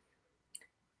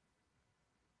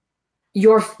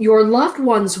 Your loved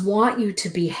ones want you to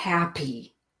be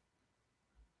happy.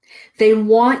 They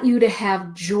want you to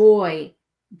have joy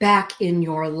back in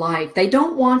your life. They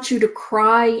don't want you to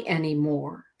cry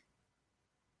anymore.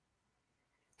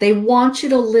 They want you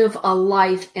to live a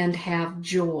life and have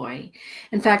joy.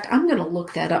 In fact, I'm going to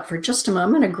look that up for just a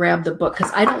moment. I'm going to grab the book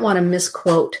because I don't want to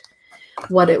misquote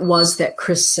what it was that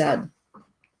Chris said.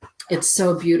 It's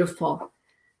so beautiful.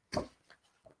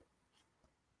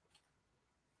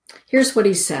 Here's what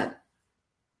he said.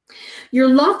 Your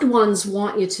loved ones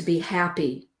want you to be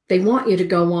happy. They want you to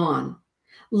go on.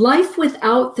 Life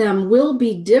without them will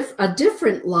be a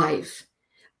different life,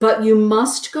 but you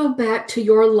must go back to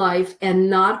your life and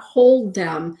not hold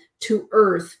them to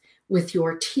earth with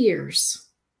your tears.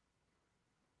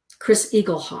 Chris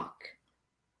Eaglehawk.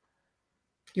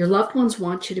 Your loved ones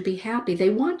want you to be happy. They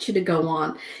want you to go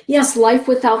on. Yes, life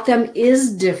without them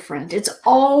is different. It's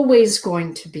always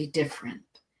going to be different.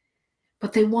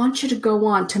 But they want you to go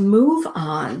on, to move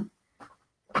on.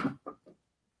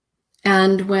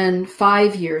 And when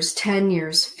 5 years, 10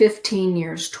 years, 15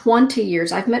 years, 20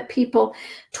 years, I've met people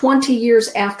 20 years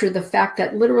after the fact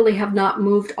that literally have not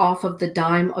moved off of the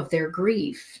dime of their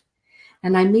grief.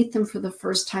 And I meet them for the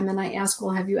first time and I ask, well,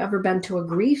 have you ever been to a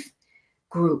grief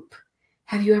group?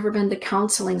 Have you ever been to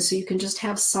counseling so you can just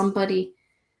have somebody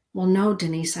Well, no,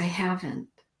 Denise, I haven't.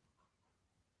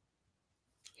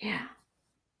 Yeah.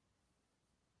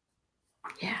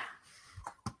 Yeah.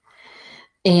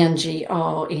 Angie.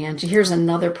 Oh, Angie. Here's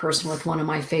another person with one of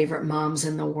my favorite moms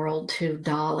in the world, too,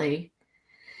 Dolly.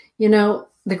 You know,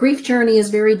 the grief journey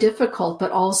is very difficult,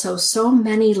 but also so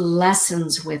many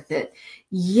lessons with it.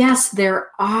 Yes, there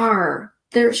are.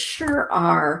 There sure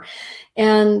are.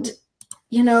 And,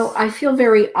 you know, I feel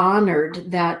very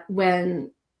honored that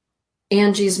when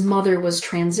Angie's mother was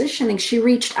transitioning, she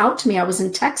reached out to me. I was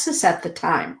in Texas at the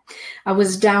time. I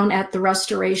was down at the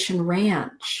Restoration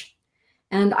Ranch,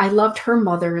 and I loved her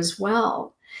mother as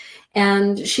well.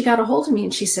 And she got a hold of me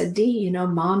and she said, Dee, you know,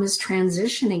 Mom is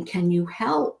transitioning. Can you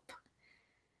help?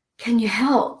 Can you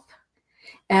help?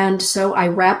 And so I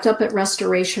wrapped up at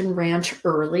Restoration Ranch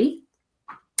early.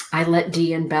 I let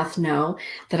Dee and Beth know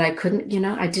that I couldn't, you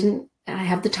know, I didn't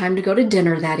have the time to go to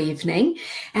dinner that evening.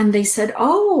 And they said,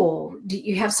 oh, do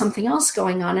you have something else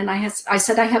going on? And I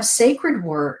said, I have sacred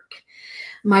work.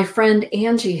 My friend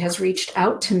Angie has reached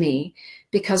out to me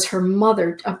because her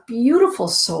mother, a beautiful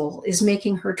soul, is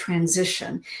making her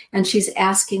transition, and she's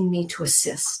asking me to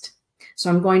assist. So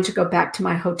I'm going to go back to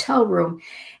my hotel room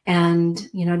and,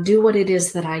 you know, do what it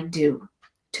is that I do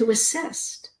to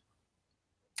assist.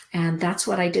 And that's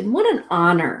what I did. What an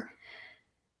honor.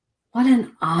 What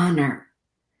an honor.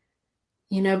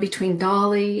 You know, between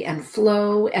Dolly and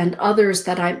Flo and others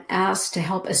that I'm asked to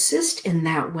help assist in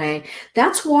that way,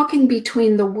 that's walking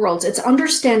between the worlds. It's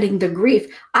understanding the grief.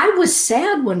 I was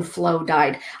sad when Flo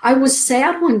died. I was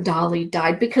sad when Dolly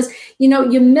died because, you know,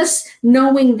 you miss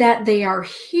knowing that they are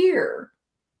here.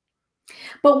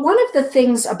 But one of the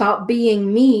things about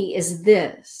being me is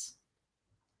this.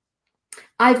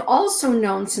 I've also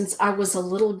known since I was a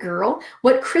little girl,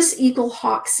 what Chris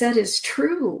Eaglehawk said is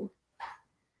true.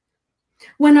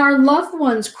 When our loved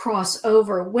ones cross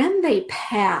over, when they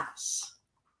pass,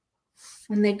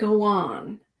 when they go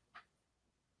on,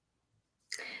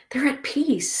 they're at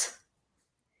peace.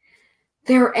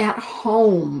 They're at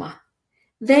home.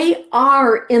 They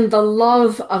are in the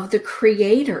love of the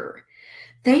Creator.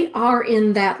 They are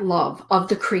in that love of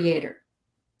the Creator.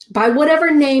 By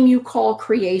whatever name you call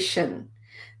creation,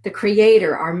 the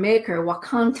Creator, our Maker,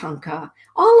 Wakantanka,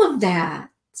 all of that.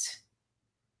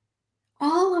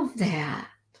 All of that.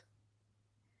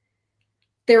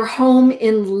 They're home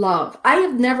in love. I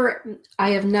have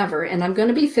never, and I'm going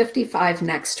to be 55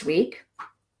 next week.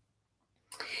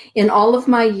 In all of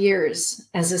my years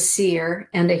as a seer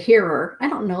and a hearer, I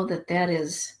don't know that that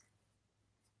is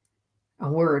a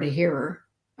word, a hearer.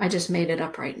 I just made it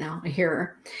up right now, a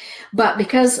hearer. But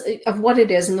because of what it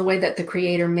is and the way that the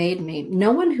Creator made me,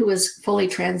 no one who is fully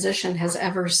transitioned has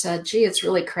ever said, gee, it's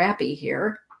really crappy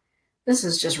here. This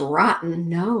is just rotten.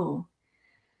 No.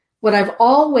 What I've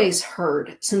always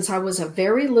heard since I was a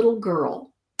very little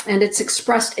girl, and it's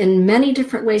expressed in many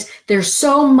different ways, there's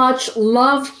so much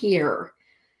love here.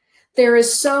 There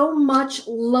is so much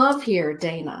love here,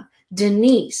 Dana,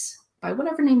 Denise, by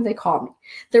whatever name they call me.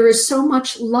 There is so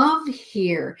much love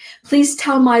here. Please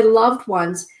tell my loved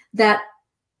ones that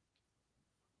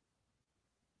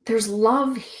there's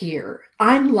love here.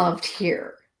 I'm loved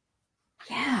here.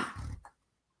 Yeah.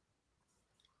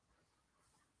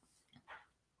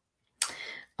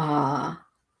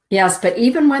 Yes, but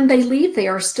even when they leave, they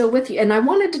are still with you. And I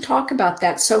wanted to talk about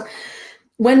that. So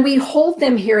when we hold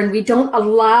them here and we don't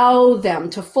allow them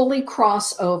to fully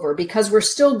cross over because we're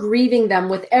still grieving them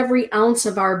with every ounce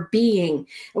of our being,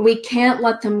 and we can't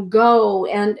let them go.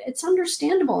 And it's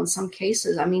understandable in some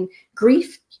cases. I mean,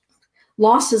 grief,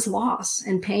 loss is loss,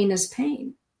 and pain is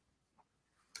pain.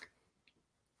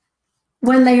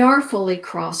 When they are fully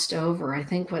crossed over, I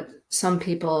think what some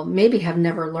people maybe have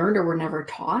never learned or were never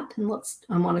taught, and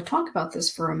I want to talk about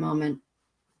this for a moment.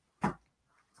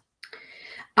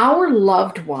 Our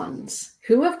loved ones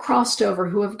who have crossed over,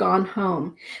 who have gone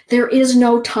home, there is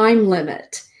no time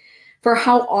limit for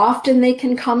how often they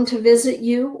can come to visit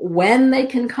you, when they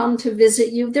can come to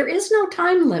visit you. There is no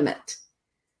time limit.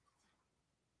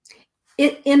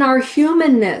 In our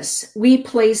humanness, we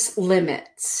place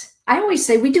limits. I always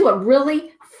say we do a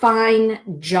really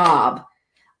fine job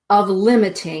of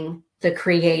limiting the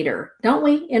Creator, don't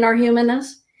we, in our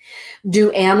humanness? Do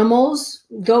animals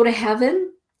go to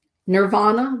heaven,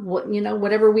 nirvana,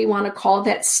 whatever we want to call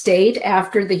that state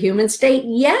after the human state?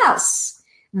 Yes,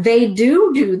 they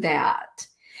do that.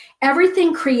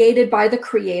 Everything created by the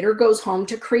Creator goes home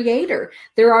to Creator.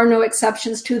 There are no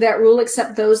exceptions to that rule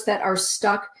except those that are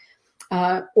stuck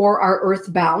or are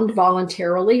earthbound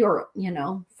voluntarily or,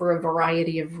 for a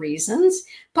variety of reasons.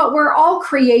 But we're all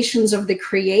creations of the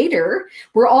Creator.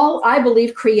 We're all, I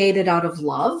believe, created out of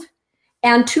love.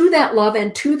 And to that love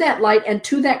and to that light and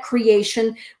to that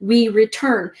creation, we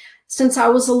return. Since I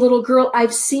was a little girl,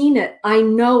 I've seen it. I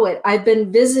know it. I've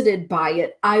been visited by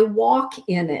it. I walk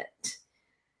in it.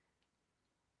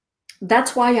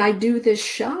 That's why I do this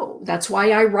show. That's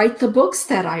why I write the books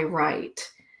that I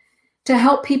write, to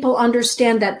help people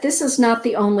understand that this is not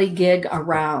the only gig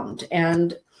around.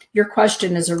 And your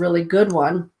question is a really good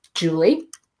one, Julie.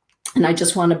 And I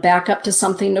just want to back up to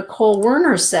something Nicole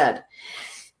Werner said.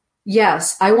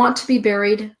 Yes, I want to be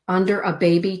buried under a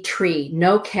baby tree,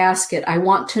 no casket. I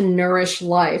want to nourish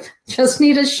life. Just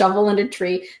need a shovel and a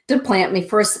tree to plant me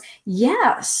first.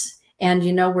 Yes. And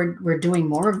you know, we're doing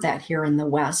more of that here in the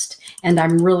West. And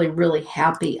I'm really, really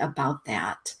happy about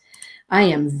that. I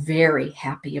am very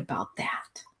happy about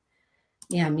that.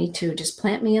 Yeah, me too. Just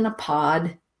plant me in a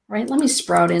pod, right? Let me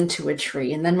sprout into a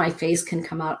tree and then my face can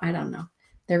come out. I don't know.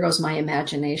 There goes my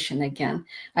imagination again.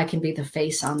 I can be the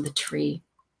face on the tree.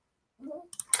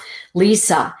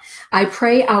 Lisa, I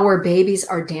pray our babies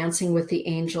are dancing with the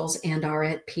angels and are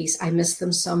at peace. I miss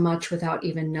them so much without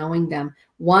even knowing them.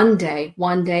 One day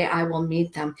I will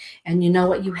meet them. And you know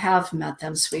what? You have met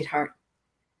them, sweetheart.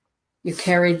 You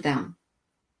carried them.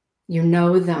 You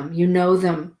know them. You know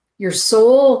them. Your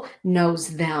soul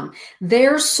knows them.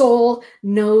 Their soul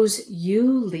knows you,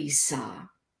 Lisa.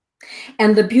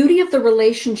 And the beauty of the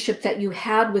relationship that you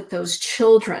had with those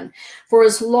children for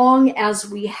as long as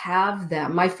we have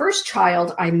them. My first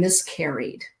child, I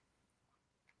miscarried.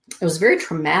 It was very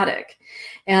traumatic.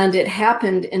 And it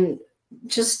happened in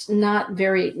just not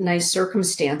very nice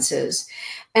circumstances.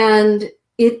 And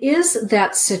it is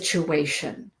that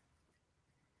situation.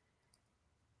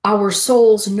 Our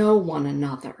souls know one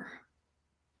another.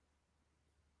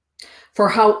 For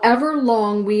however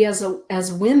long we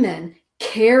as women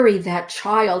carry that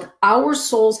child, our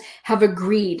souls have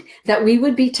agreed that we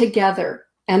would be together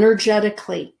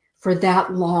energetically for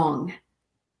that long.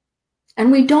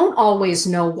 And we don't always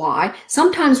know why.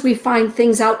 Sometimes we find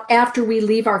things out after we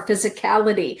leave our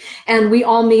physicality and we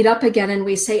all meet up again and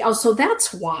we say, oh, so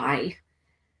that's why.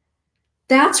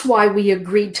 That's why we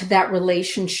agreed to that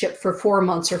relationship for 4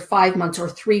 months or 5 months or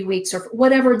 3 weeks or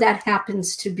whatever that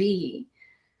happens to be.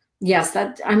 Yes,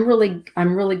 that I'm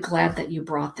really glad that you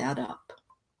brought that up.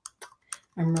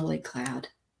 I'm really glad.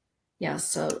 Yes,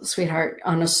 so sweetheart,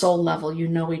 on a soul level, you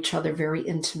know each other very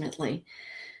intimately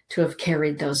to have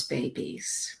carried those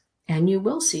babies. And you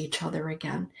will see each other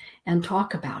again and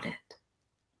talk about it.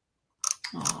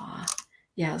 Aw,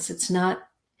 yes, it's not,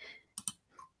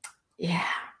 yeah.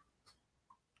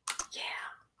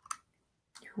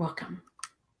 You're welcome.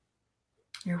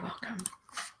 You're welcome.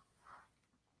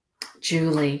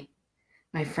 Julie,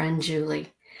 my friend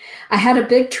Julie. I had a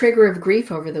big trigger of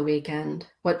grief over the weekend.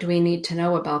 What do we need to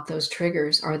know about those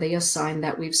triggers? Are they a sign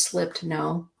that we've slipped?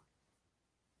 No.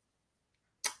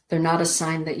 They're not a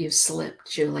sign that you've slipped,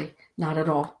 Julie. Not at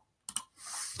all.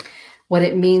 What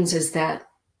it means is that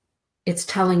it's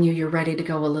telling you you're ready to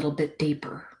go a little bit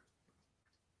deeper.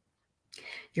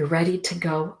 You're ready to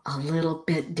go a little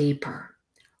bit deeper.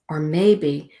 Or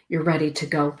maybe you're ready to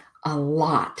go a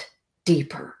lot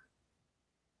deeper.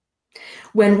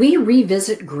 When we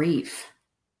revisit grief,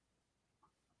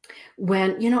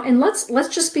 and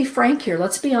let's just be frank here.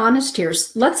 Let's be honest here.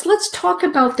 Let's talk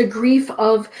about the grief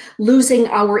of losing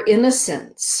our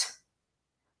innocence.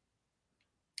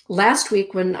 Last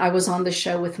week when I was on the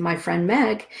show with my friend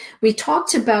Meg, we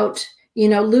talked about,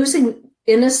 losing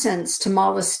innocence to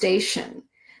molestation,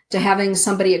 to having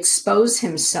somebody expose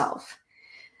himself.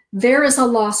 There is a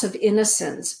loss of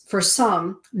innocence for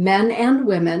some men and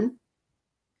women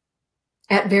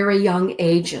at very young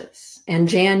ages. And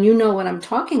Jan, you know what I'm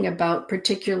talking about,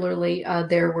 particularly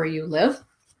there where you live.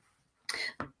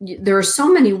 There are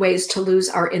so many ways to lose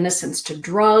our innocence, to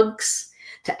drugs,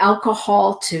 to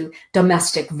alcohol, to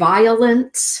domestic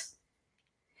violence.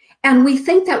 And we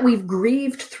think that we've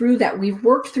grieved through that. We've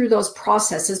worked through those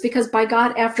processes because by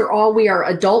God, after all, we are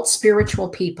adult spiritual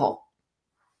people.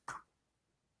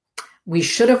 We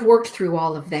should have worked through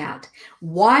all of that.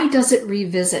 Why does it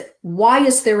revisit? Why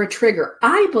is there a trigger?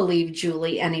 I believe,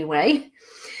 Julie, anyway,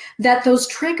 that those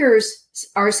triggers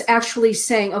are actually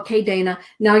saying, okay, Dana,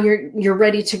 now you're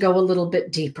ready to go a little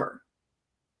bit deeper.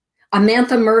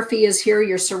 Amantha Murphy is here.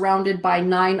 You're surrounded by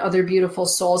 9 other beautiful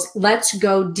souls. Let's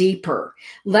go deeper.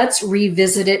 Let's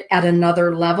revisit it at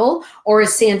another level, or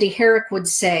as Sandy Herrick would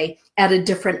say, at a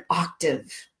different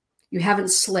octave. You haven't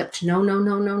slipped. No, no,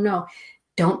 no, no, no.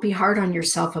 Don't be hard on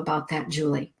yourself about that,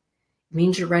 Julie. It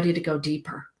means you're ready to go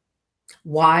deeper.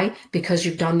 Why? Because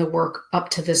you've done the work up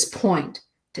to this point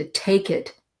to take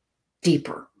it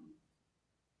deeper.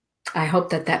 I hope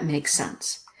that makes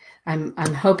sense. I'm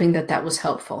hoping that was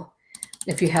helpful.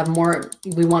 If you have more,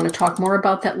 we want to talk more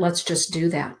about that, let's just do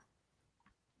that.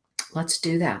 Let's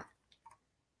do that.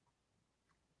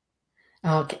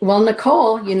 Okay. Well,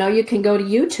 Nicole, you know, you can go to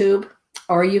YouTube,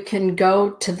 or you can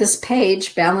go to this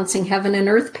page, Balancing Heaven and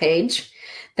Earth page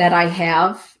that I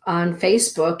have on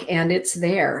Facebook, and it's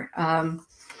there.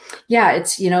 Yeah,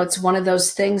 it's, you know, it's one of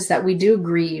those things that we do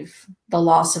grieve the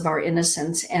loss of our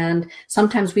innocence, and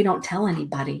sometimes we don't tell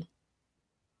anybody.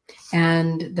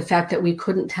 And the fact that we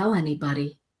couldn't tell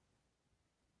anybody,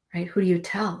 right? Who do you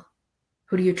tell?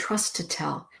 Who do you trust to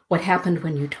tell? What happened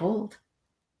when you told?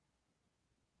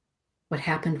 What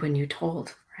happened when you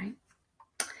told, right?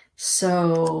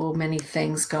 So many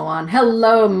things go on.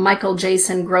 Hello, Michael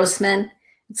Jason Grossman.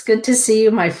 It's good to see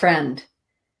you, my friend.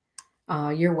 Oh,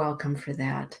 you're welcome for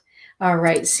that. All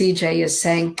right, CJ is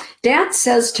saying, Dad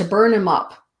says to burn him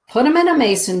up, put him in a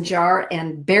mason jar,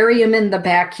 and bury him in the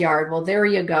backyard. Well, there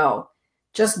you go.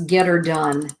 Just get her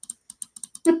done.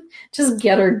 Just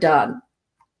get her done.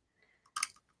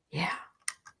 Yeah.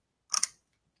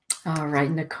 All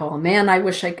right, Nicole. Man, I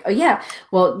wish I, oh yeah.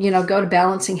 Well, you know, go to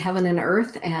Balancing Heaven and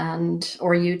Earth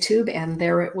or YouTube, and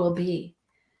there it will be.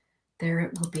 There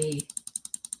it will be.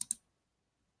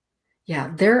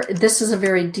 Yeah, this is a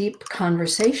very deep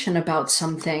conversation about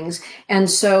some things. And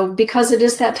so because it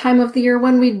is that time of the year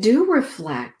when we do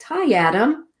reflect. Hi,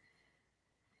 Adam.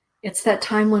 It's that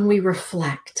time when we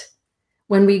reflect,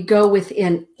 when we go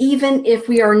within, even if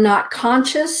we are not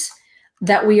conscious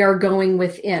that we are going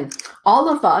within. All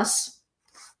of us,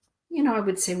 you know, I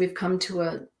would say we've come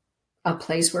to a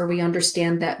place where we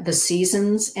understand that the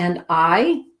seasons and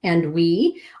I and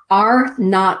we are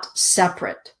not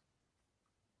separate.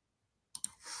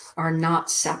 Are not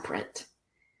separate.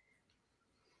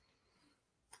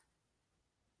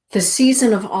 The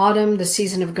season of autumn, the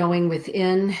season of going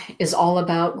within, is all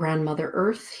about Grandmother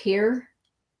Earth here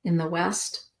in the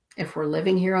West. If we're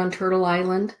living here on Turtle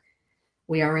Island,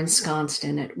 we are ensconced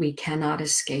in it. We cannot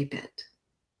escape it.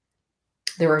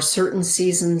 There are certain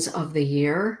seasons of the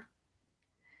year.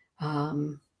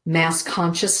 Mass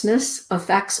consciousness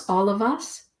affects all of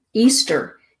us.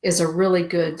 Easter is a really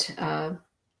good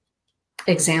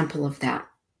example of that.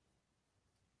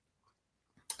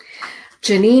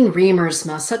 Janine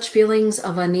Remersma, such feelings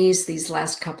of unease these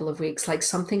last couple of weeks, like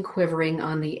something quivering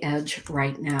on the edge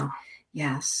right now.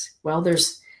 Yes. Well,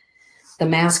 there's the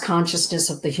mass consciousness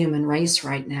of the human race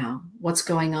right now. What's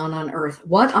going on Earth?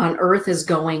 What on earth is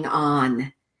going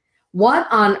on? What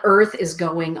on earth is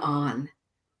going on?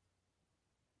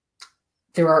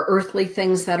 There are earthly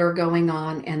things that are going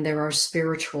on, and there are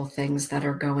spiritual things that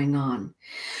are going on.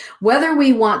 Whether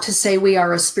we want to say we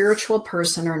are a spiritual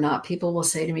person or not, people will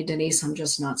say to me, Denise, I'm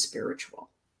just not spiritual.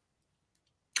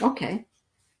 Okay,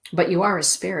 but you are a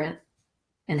spirit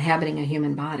inhabiting a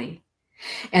human body.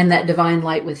 And that divine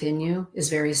light within you is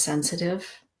very sensitive,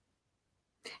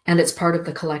 and it's part of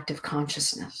the collective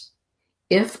consciousness.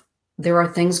 If there are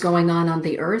things going on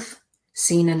the earth,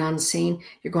 seen and unseen,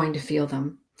 you're going to feel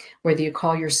them, whether you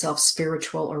call yourself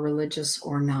spiritual or religious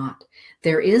or not.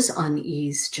 There is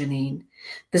unease, Janine.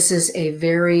 This is a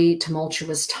very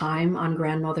tumultuous time on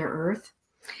Grandmother Earth.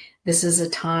 This is a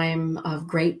time of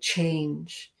great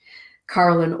change.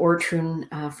 Carlin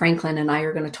Ortrun Franklin and I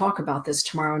are going to talk about this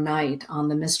tomorrow night on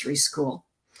the Mystery School.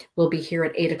 We'll be here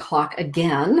at 8 o'clock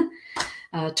again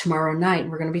tomorrow night.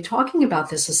 We're going to be talking about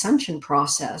this ascension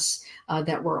process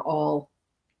that we're all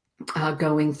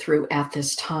going through at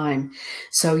this time.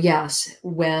 So yes,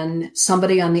 when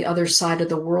somebody on the other side of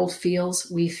the world feels,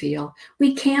 we feel.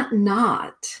 We can't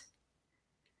not.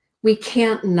 We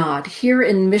can't not. Here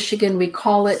in Michigan, we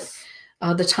call it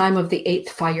the time of the 8th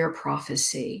fire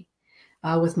prophecy.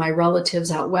 With my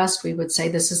relatives out west, we would say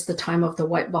this is the time of the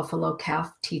white buffalo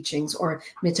calf teachings, or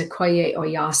Mitakoye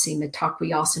Oyasi,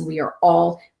 Mitakwiyasin. We are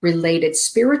all related,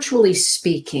 spiritually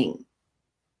speaking.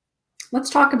 Let's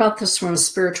talk about this from a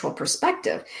spiritual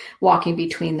perspective, walking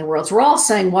between the worlds. We're all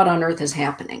saying, what on earth is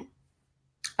happening?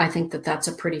 I think that that's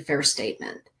a pretty fair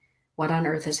statement. What on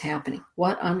earth is happening?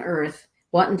 What on earth,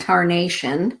 what in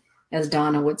tarnation, as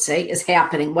Donna would say, is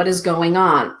happening? What is going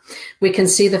on? We can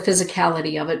see the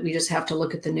physicality of it. We just have to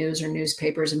look at the news or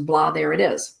newspapers and blah, there it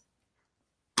is.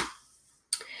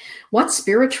 What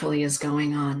spiritually is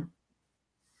going on?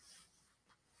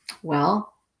 Well,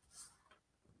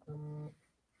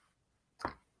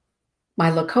 my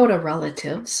Lakota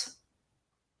relatives,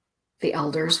 the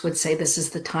elders, would say this is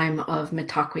the time of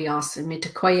Mitakwiyasi,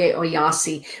 Mitakoye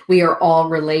Oyasi. We are all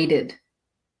related.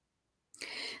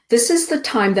 This is the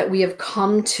time that we have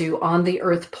come to on the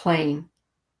earth plane,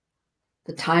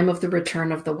 the time of the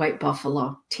return of the white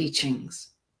buffalo teachings.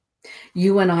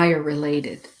 You and I are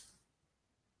related.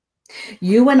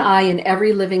 You and I and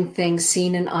every living thing,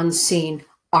 seen and unseen,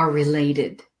 are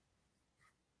related.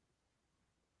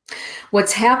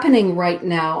 What's happening right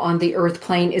now on the earth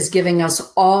plane is giving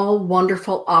us all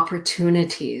wonderful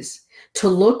opportunities to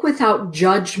look without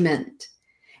judgment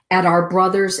at our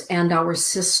brothers and our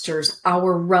sisters,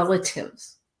 our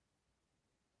relatives.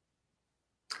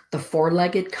 The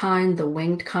four-legged kind, the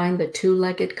winged kind, the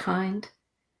two-legged kind.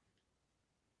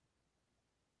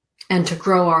 And to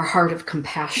grow our heart of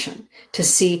compassion, to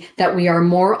see that we are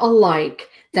more alike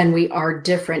than we are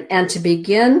different, and to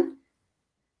begin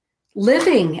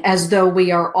living as though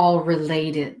we are all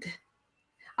related.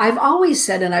 I've always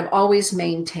said, and I've always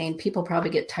maintained, people probably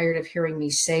get tired of hearing me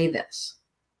say this,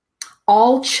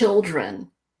 all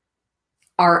children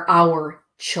are our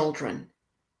children.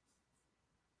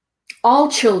 All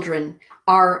children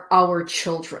are our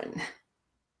children.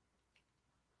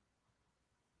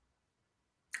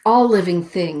 All living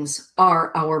things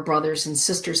are our brothers and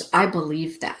sisters. I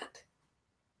believe that.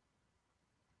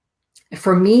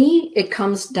 For me, it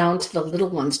comes down to the little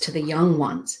ones, to the young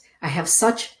ones. I have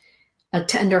such a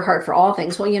tender heart for all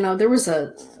things. Well, you know, there was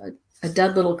a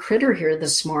dead little critter here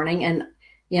this morning, and,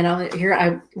 you know, here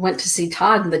I went to see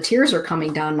Todd, and the tears are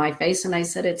coming down my face, and I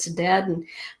said, it's dead, and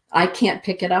I can't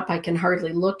pick it up. I can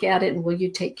hardly look at it, and will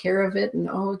you take care of it? And,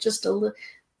 oh, just a little.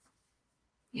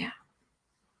 Yeah.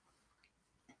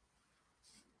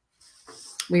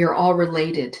 We are all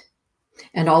related.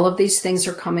 And all of these things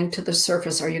are coming to the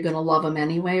surface. Are you going to love them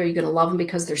anyway? Are you going to love them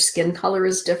because their skin color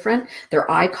is different? Their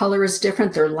eye color is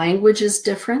different? Their language is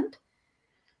different?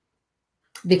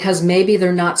 Because maybe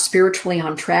they're not spiritually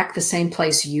on track the same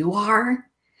place you are?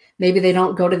 Maybe they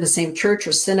don't go to the same church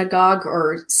or synagogue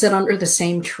or sit under the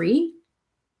same tree?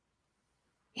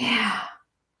 Yeah.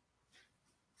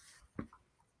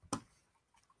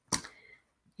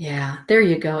 Yeah, there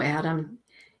you go, Adam.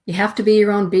 You have to be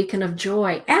your own beacon of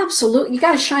joy. Absolutely. You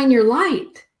got to shine your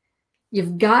light.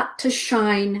 You've got to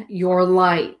shine your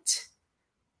light.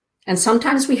 And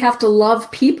sometimes we have to love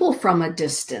people from a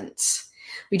distance.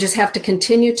 We just have to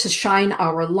continue to shine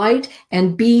our light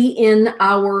and be in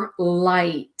our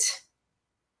light.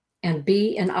 And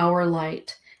be in our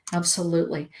light.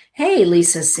 Absolutely. Hey,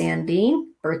 Lisa Sandine,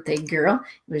 birthday girl.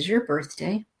 It was your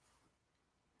birthday.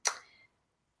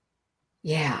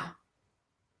 Yeah.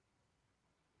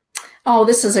 Oh,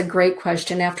 this is a great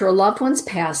question. After a loved one's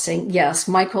passing, yes,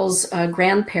 Michael's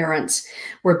grandparents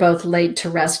were both laid to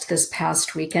rest this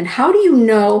past week. And how do you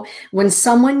know when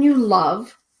someone you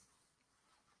love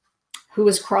who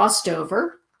is crossed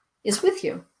over is with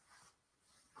you?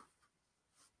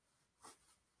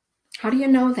 How do you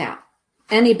know that?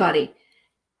 Anybody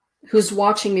who's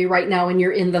watching me right now and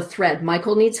you're in the thread,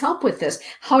 Michael needs help with this.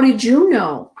 How did you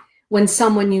know when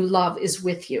someone you love is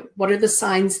with you? What are the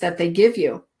signs that they give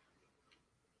you?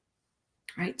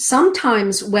 Right?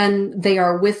 Sometimes when they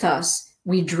are with us,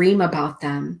 we dream about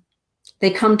them. They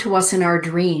come to us in our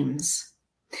dreams.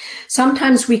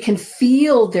 Sometimes we can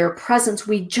feel their presence.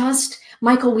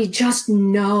 Michael, we just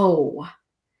know.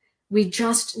 We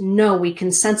just know. We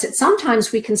can sense it.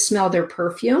 Sometimes we can smell their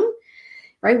perfume,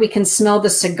 right? We can smell the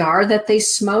cigar that they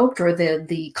smoked or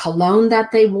the cologne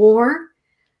that they wore.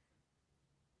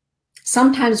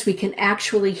 Sometimes we can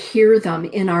actually hear them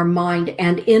in our mind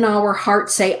and in our heart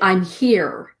say, I'm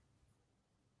here.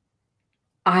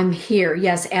 I'm here.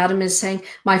 Yes, Adam is saying,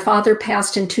 my father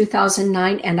passed in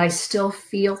 2009 and I still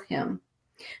feel him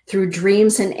through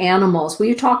dreams and animals. Will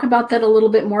you talk about that a little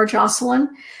bit more, Jocelyn?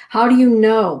 How do you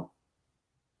know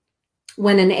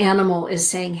when an animal is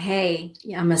saying, hey,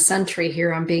 I'm a sentry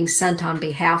here, I'm being sent on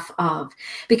behalf of?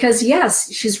 Because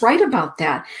yes, she's right about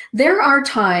that. There are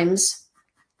times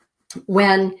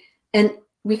when, and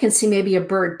we can see maybe a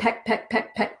bird peck, peck,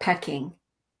 peck, peck, pecking,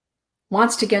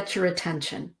 wants to get your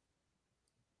attention,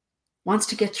 wants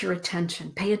to get your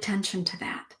attention. Pay attention to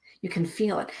that. You can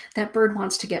feel it. That bird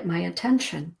wants to get my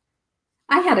attention.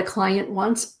 I had a client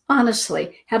once,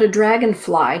 honestly, had a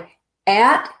dragonfly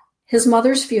at his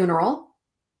mother's funeral.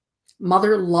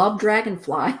 Mother loved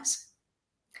dragonflies.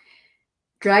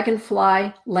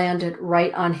 Dragonfly landed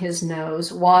right on his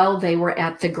nose while they were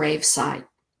at the graveside.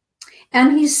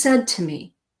 And he said to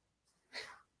me,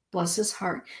 bless his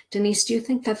heart, Denise, do you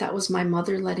think that that was my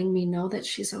mother letting me know that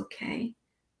she's okay?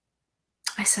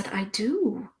 I said, I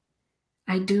do.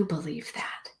 I do believe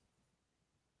that.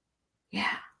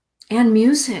 Yeah. And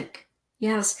music.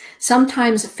 Yes.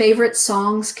 Sometimes favorite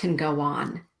songs can go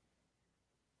on.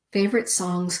 Favorite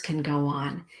songs can go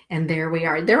on. And there we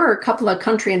are. There are a couple of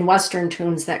country and Western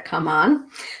tunes that come on.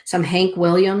 Some Hank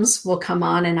Williams will come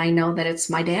on, and I know that it's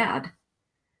my dad.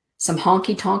 Some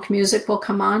honky-tonk music will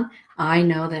come on. I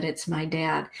know that it's my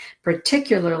dad,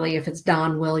 particularly if it's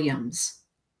Don Williams.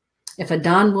 If a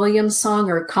Don Williams song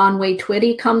or a Conway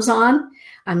Twitty comes on,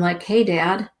 I'm like, hey,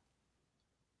 Dad,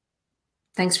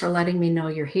 thanks for letting me know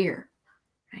you're here.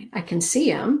 Right? I can see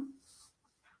him,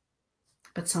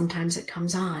 but sometimes it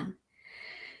comes on.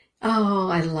 Oh,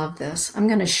 I love this. I'm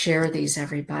going to share these,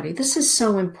 everybody. This is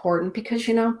so important because,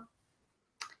 you know,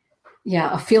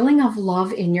 yeah, a feeling of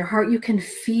love in your heart, you can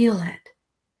feel it.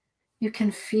 You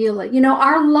can feel it. You know,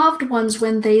 our loved ones,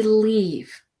 when they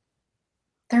leave,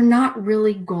 they're not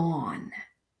really gone.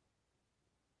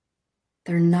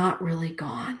 They're not really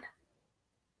gone.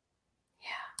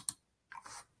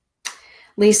 Yeah.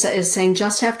 Lisa is saying,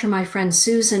 just after my friend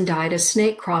Susan died, a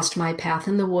snake crossed my path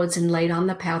in the woods and laid on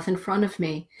the path in front of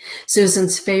me.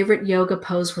 Susan's favorite yoga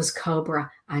pose was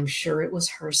cobra. I'm sure it was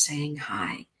her saying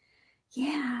hi.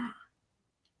 Yeah.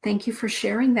 Thank you for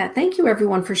sharing that. Thank you,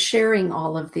 everyone, for sharing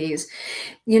all of these.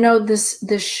 You know, this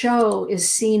show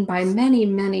is seen by many,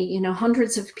 many, you know,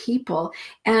 hundreds of people.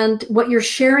 And what you're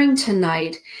sharing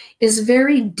tonight is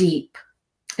very deep.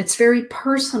 It's very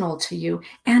personal to you.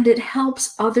 And it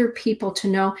helps other people to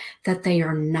know that they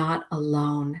are not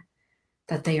alone.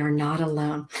 That they are not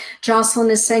alone. Jocelyn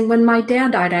is saying, when my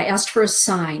dad died, I asked for a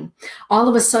sign. All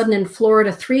of a sudden in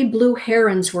Florida, 3 blue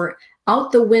herons were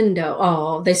out the window.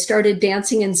 Oh, they started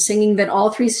dancing and singing. Then all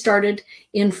 3 started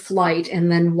in flight,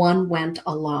 and then one went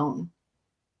alone.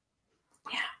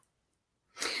 Yeah.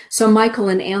 So, Michael,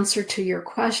 in answer to your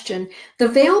question, the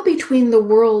veil between the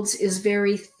worlds is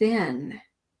very thin,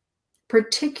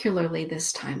 particularly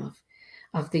this time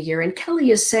of the year. And Kelly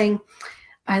is saying,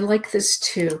 I like this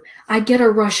too. I get a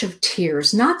rush of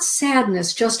tears, not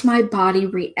sadness, just my body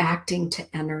reacting to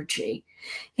energy.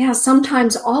 Yeah,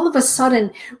 sometimes all of a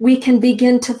sudden we can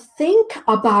begin to think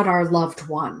about our loved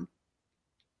one.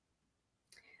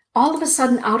 All of a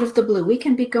sudden, out of the blue, we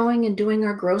can be going and doing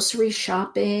our grocery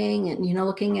shopping and, you know,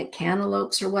 looking at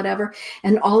cantaloupes or whatever.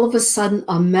 And all of a sudden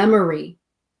a memory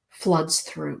floods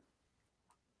through.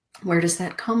 Where does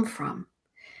that come from?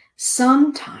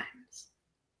 Sometimes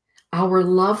our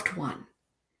loved one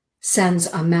sends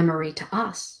a memory to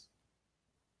us.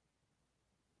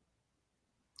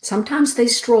 Sometimes they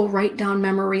stroll right down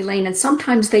memory lane, and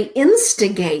sometimes they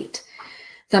instigate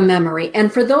the memory.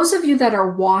 And for those of you that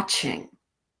are watching,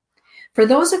 for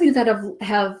those of you that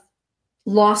have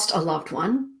lost a loved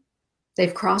one,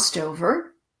 they've crossed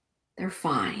over, they're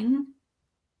fine.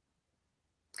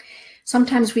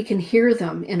 Sometimes we can hear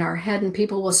them in our head, and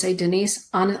people will say, Denise,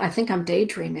 I think I'm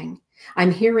daydreaming.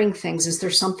 I'm hearing things. Is there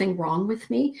something wrong with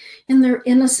me? In their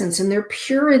innocence, in their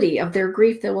purity of their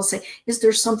grief, they will say, is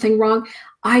there something wrong?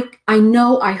 I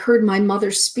know I heard my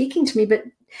mother speaking to me, but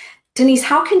Denise,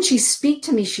 how can she speak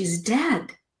to me? She's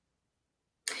dead.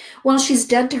 Well, she's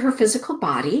dead to her physical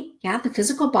body. Yeah, the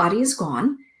physical body is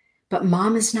gone, but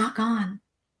mom is not gone.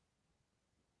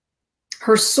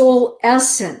 Her soul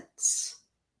essence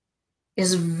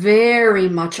is very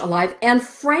much alive. And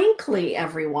frankly,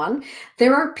 everyone,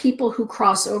 there are people who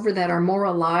cross over that are more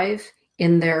alive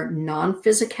in their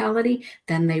non-physicality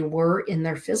than they were in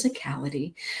their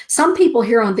physicality. Some people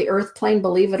here on the earth plane,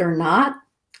 believe it or not,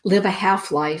 live a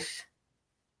half-life.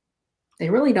 They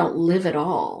really don't live at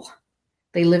all.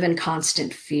 They live in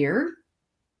constant fear.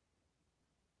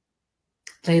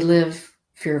 They live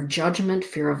fear of judgment,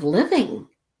 fear of living.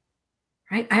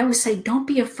 Right? I always say, don't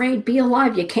be afraid, be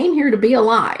alive. You came here to be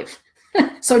alive.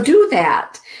 So do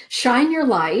that. Shine your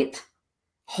light,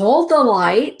 hold the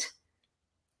light,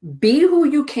 be who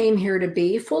you came here to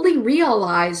be, fully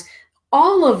realize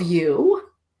all of you.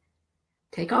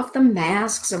 Take off the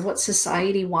masks of what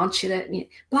society wants you to,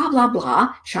 blah, blah,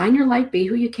 blah. Shine your light, be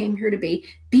who you came here to be.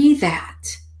 Be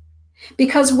that.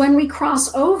 Because when we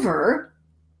cross over,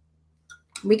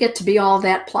 we get to be all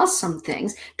that plus some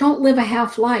things. Don't live a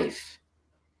half life.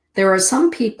 There are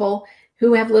some people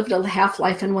who have lived a half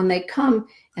life, and when they come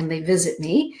and they visit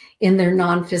me in their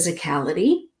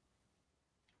non-physicality,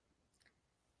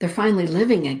 they're finally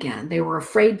living again. They were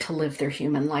afraid to live their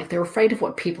human life. They were afraid of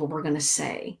what people were going to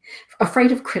say,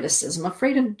 afraid of criticism,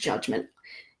 afraid of judgment.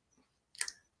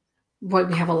 Boy,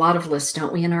 we have a lot of lists,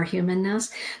 don't we, in our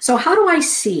humanness? So how do I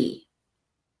see?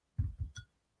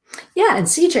 Yeah, and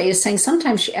CJ is saying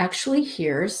sometimes she actually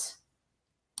hears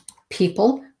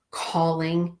people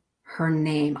calling her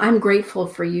name. I'm grateful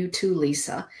for you too,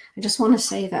 Lisa. I just want to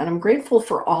say that. I'm grateful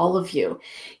for all of you.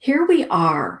 Here we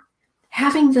are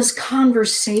having this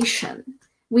conversation.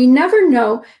 We never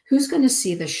know who's going to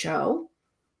see the show,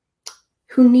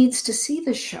 who needs to see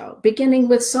the show, beginning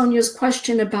with Sonia's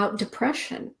question about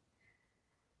depression.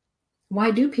 why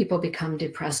do people become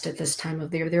depressed at this time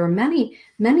of the year? There are many,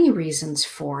 many reasons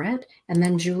for it. And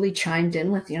then Julie chimed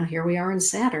in with, here we are in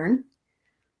Saturn.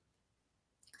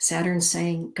 Saturn's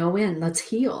saying, go in, let's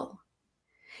heal.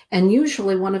 And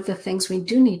usually one of the things we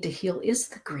do need to heal is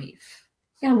the grief.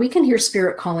 Yeah, we can hear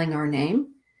spirit calling our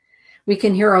name. We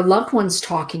can hear our loved ones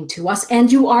talking to us,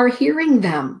 and you are hearing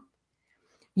them.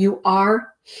 You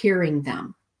are hearing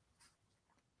them.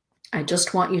 I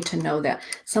just want you to know that.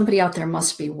 Somebody out there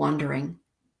must be wondering.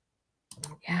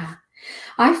 Yeah.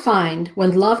 I find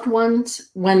when lost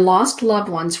loved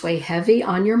ones weigh heavy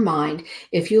on your mind,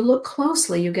 if you look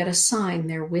closely, you get a sign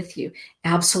they're with you.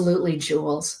 Absolutely,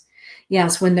 Jules.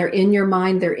 Yes, when they're in your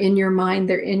mind, they're in your mind,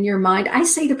 they're in your mind. I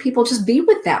say to people, just be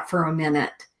with that for a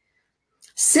minute.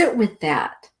 Sit with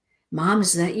that. Mom,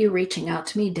 is that you reaching out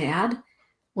to me? Dad,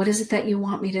 what is it that you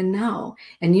want me to know?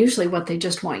 And usually what they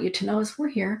just want you to know is, we're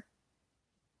here.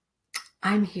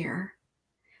 I'm here.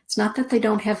 It's not that they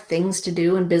don't have things to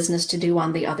do and business to do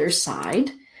on the other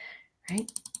side,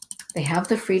 right? They have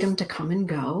the freedom to come and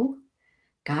go.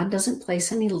 God doesn't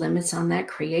place any limits on that.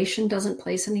 Creation doesn't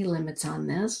place any limits on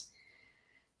this.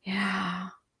 Yeah.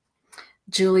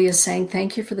 Julie is saying,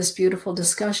 thank you for this beautiful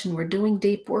discussion. We're doing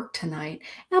deep work tonight.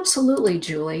 Absolutely,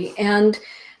 Julie. And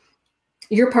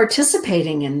you're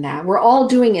participating in that. We're all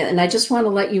doing it. And I just want to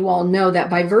let you all know that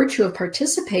by virtue of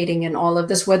participating in all of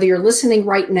this, whether you're listening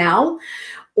right now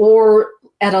or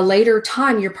at a later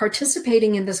time, you're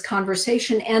participating in this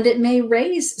conversation, and it may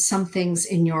raise some things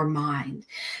in your mind.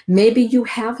 Maybe you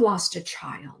have lost a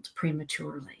child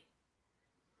prematurely.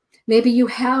 Maybe you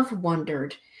have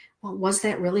wondered, well, was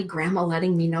that really Grandma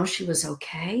letting me know she was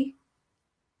okay?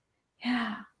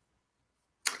 Yeah.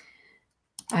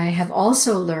 I have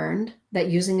also learned that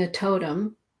using a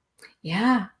totem,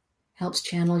 helps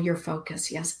channel your focus.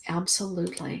 Yes,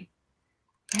 absolutely.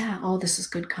 Yeah. Oh, this is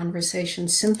good conversation.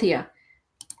 Cynthia,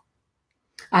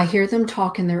 I hear them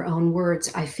talk in their own words.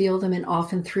 I feel them, and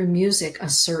often through music, a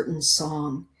certain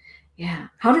song. Yeah.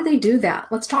 How do they do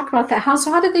that? Let's talk about that.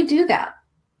 How do they do that?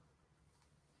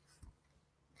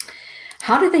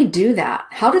 How do they do that?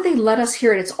 How do they let us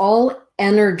hear it? It's all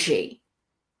energy.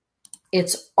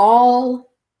 It's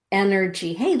all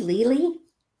energy. Hey, Lily.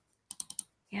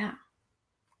 Yeah.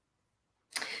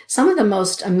 Some of the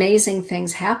most amazing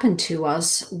things happen to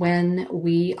us when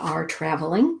we are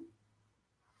traveling.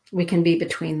 We can be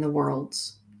between the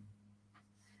worlds.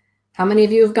 How many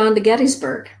of you have gone to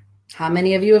Gettysburg? How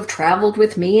many of you have traveled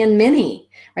with me and Minnie?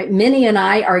 Right? Minnie and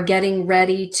I are getting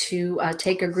ready to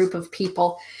take a group of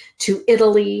people to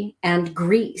Italy and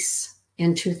Greece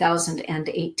in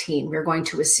 2018. We're going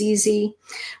to Assisi.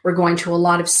 We're going to a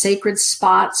lot of sacred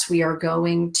spots. We are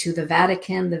going to the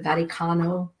Vatican, the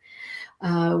Vaticano.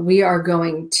 We are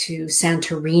going to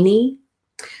Santorini.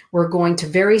 We're going to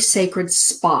very sacred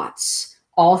spots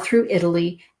all through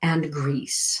Italy and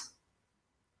Greece.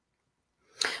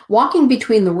 Walking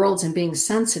between the worlds and being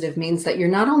sensitive means that you're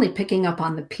not only picking up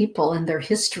on the people and their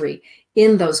history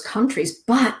in those countries,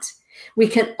 but we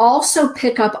can also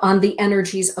pick up on the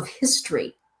energies of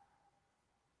history.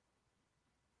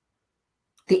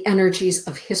 The energies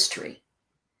of history.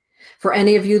 For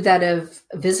any of you that have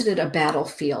visited a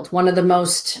battlefield, one of the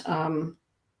most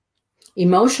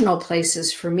emotional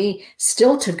places for me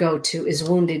still to go to is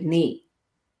Wounded Knee.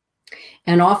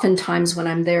 And oftentimes when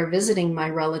I'm there visiting my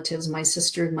relatives, my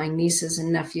sister, my nieces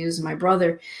and nephews, my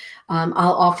brother,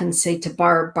 I'll often say to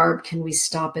Barb, can we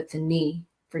stop at the knee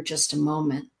for just a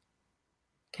moment?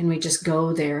 Can we just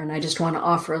go there? And I just want to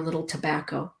offer a little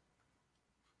tobacco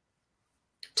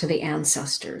to the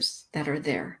ancestors that are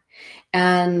there.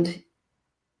 And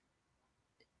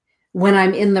when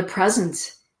I'm in the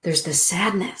presence, there's this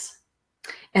sadness.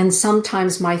 And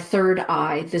sometimes my third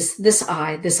eye, this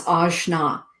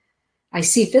ajna, I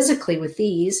see physically with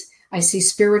these, I see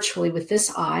spiritually with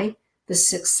this eye, this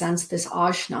sixth sense, this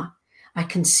ajna. I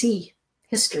can see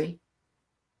history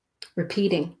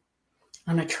repeating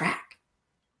on a track.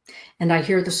 And I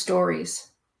hear the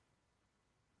stories.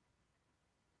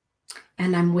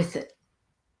 And I'm with it.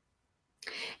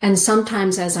 And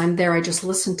sometimes as I'm there, I just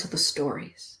listen to the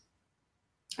stories.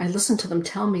 I listen to them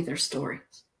tell me their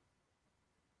stories.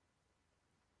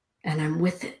 And I'm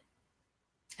with it.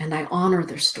 And I honor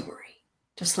their story.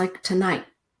 Just like tonight,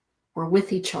 we're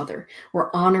with each other.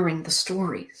 We're honoring the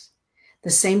stories. The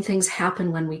same things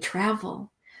happen when we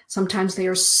travel. Sometimes they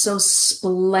are so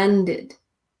splendid,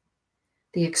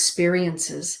 the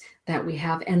experiences that we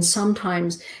have. And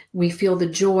sometimes we feel the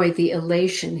joy, the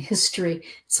elation, history.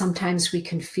 Sometimes we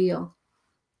can feel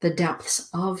the depths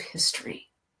of history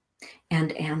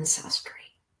and ancestry.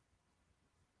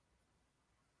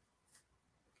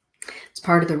 It's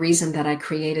part of the reason that I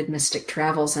created Mystic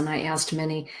Travels, and I asked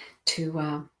many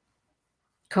to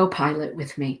co-pilot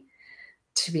with me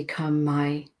to become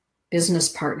my business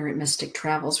partner at Mystic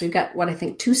Travels. We've got, what I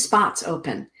think, 2 spots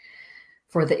open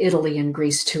for the Italy and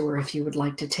Greece tour. If you would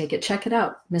like to take it, check it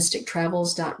out,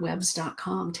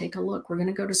 mystictravels.webs.com. Take a look. We're going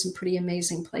to go to some pretty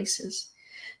amazing places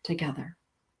together.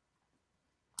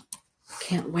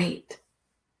 Can't wait.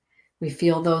 We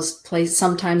feel those places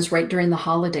sometimes right during the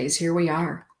holidays. Here we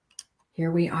are.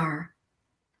 Here we are.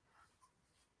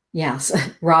 Yes,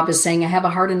 Rob is saying, I have a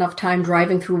hard enough time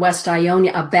driving through West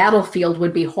Ionia. A battlefield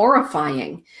would be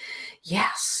horrifying.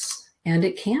 Yes, and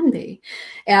it can be.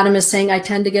 Adam is saying, I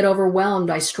tend to get overwhelmed.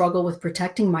 I struggle with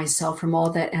protecting myself from all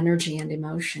that energy and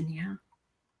emotion. Yeah.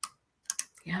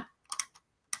 Yeah.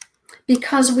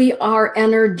 Because we are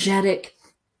energetic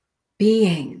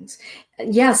beings.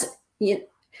 Yes,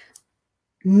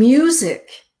 music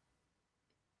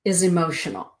is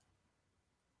emotional.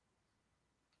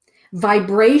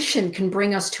 Vibration can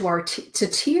bring us to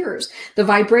tears. The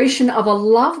vibration of a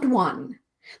loved one,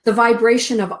 the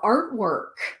vibration of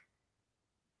artwork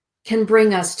can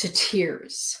bring us to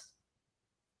tears.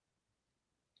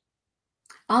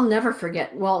 I'll never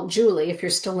forget, well, Julie, if you're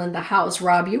still in the house,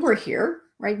 Rob, you were here,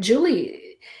 right?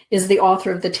 Julie is the author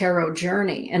of The Tarot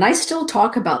Journey. And I still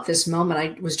talk about this moment.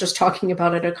 I was just talking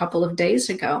about it a couple of days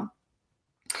ago.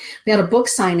 We had a book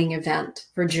signing event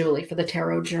for Julie for The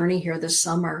Tarot Journey here this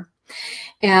summer.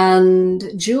 And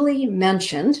Julie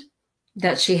mentioned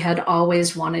that she had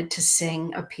always wanted to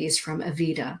sing a piece from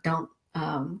Evita, Don't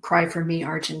Cry for Me,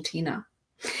 Argentina.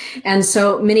 And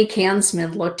so Minnie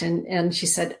Kansman looked and she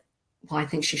said, well, I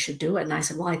think she should do it. And I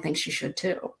said, well, I think she should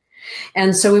too.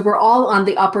 And so we were all on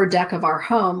the upper deck of our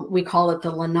home. We call it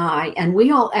the lanai. And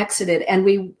we all exited and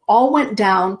we all went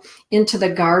down into the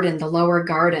garden, the lower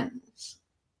gardens.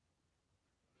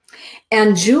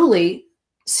 And Julie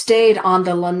stayed on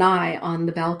the lanai on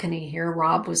the balcony here.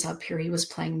 Rob was up here. He was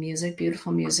playing music,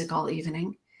 beautiful music all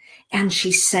evening. And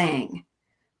she sang,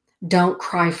 Don't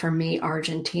Cry for Me,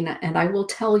 Argentina. And I will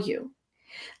tell you,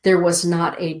 there was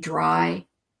not a dry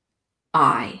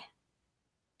eye.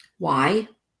 Why?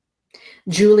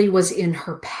 Julie was in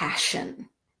her passion.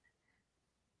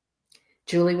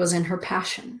 Julie was in her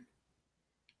passion.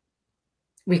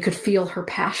 We could feel her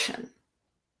passion.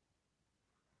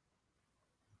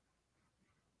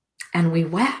 And we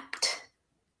wept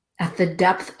at the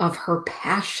depth of her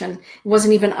passion. It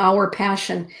wasn't even our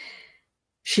passion.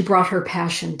 She brought her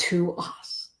passion to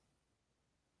us.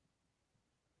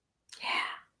 Yeah.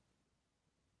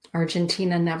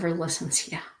 Argentina never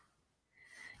listens. Yeah.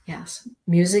 Yes.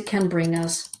 Music can bring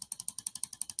us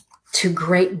to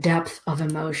great depth of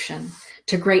emotion,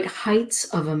 to great heights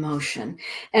of emotion.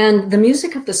 And the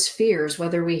music of the spheres,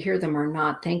 whether we hear them or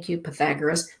not, thank you,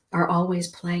 Pythagoras, are always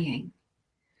playing.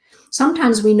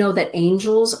 Sometimes we know that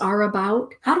angels are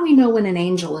about. How do we know when an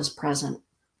angel is present?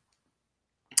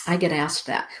 I get asked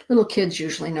that. Little kids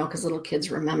usually know because little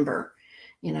kids remember.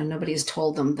 You know, nobody's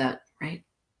told them that, right?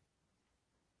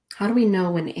 How do we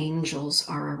know when angels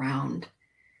are around?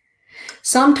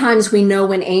 Sometimes we know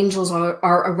when angels are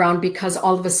around because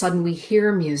all of a sudden we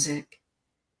hear music,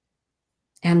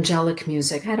 angelic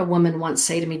music. I had a woman once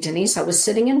say to me, Denise, I was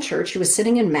sitting in church. She was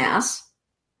sitting in Mass.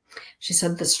 She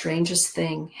said, the strangest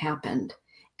thing happened.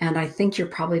 And I think you're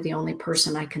probably the only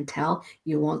person I can tell.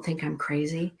 You won't think I'm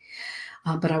crazy.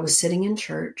 But I was sitting in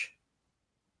church.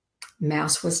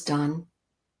 Mass was done.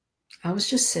 I was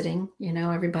just sitting, you know,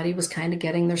 everybody was kind of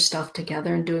getting their stuff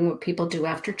together and doing what people do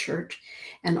after church.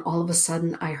 And all of a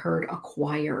sudden I heard a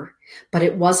choir, but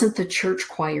it wasn't the church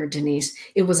choir, Denise.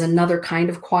 It was another kind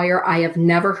of choir. I have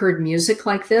never heard music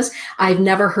like this. I've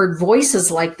never heard voices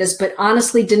like this, but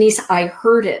honestly, Denise, I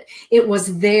heard it. It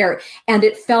was there and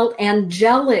it felt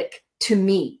angelic to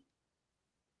me.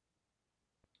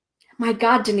 My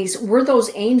God, Denise, were those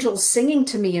angels singing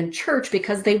to me in church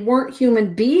because they weren't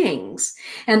human beings?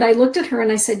 And I looked at her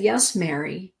and I said, yes,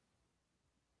 Mary,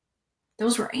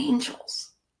 those were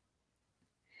angels.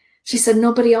 She said,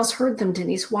 nobody else heard them,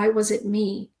 Denise. Why was it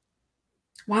me?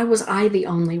 Why was I the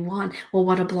only one? Well,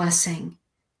 what a blessing.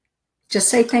 Just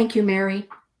say thank you, Mary.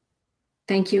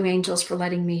 Thank you, angels, for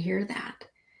letting me hear that.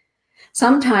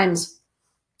 Sometimes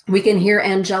we can hear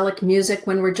angelic music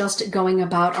when we're just going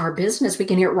about our business. We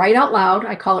can hear it right out loud.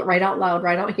 I call it right out loud,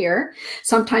 right out here.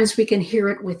 Sometimes we can hear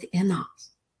it within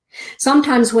us.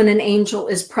 Sometimes when an angel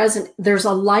is present, there's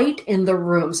a light in the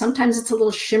room. Sometimes it's a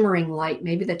little shimmering light,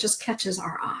 maybe that just catches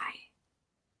our eye.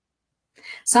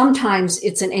 Sometimes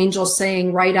it's an angel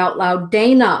saying right out loud,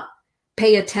 Dana,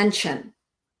 pay attention.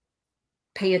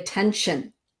 Pay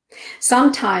attention.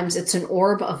 Sometimes it's an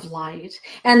orb of light.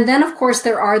 And then, of course,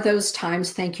 there are those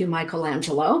times, thank you,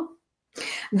 Michelangelo,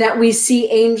 that we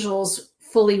see angels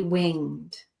fully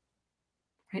winged.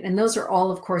 Right? And those are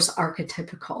all, of course,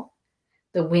 archetypical.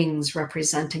 The wings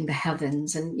representing the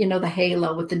heavens and, the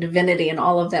halo with the divinity and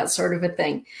all of that sort of a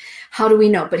thing. How do we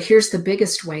know? But here's the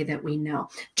biggest way that we know.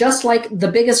 Just like the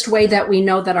biggest way that we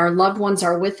know that our loved ones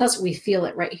are with us, we feel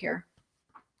it right here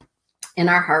in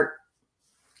our heart,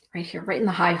 right here, right in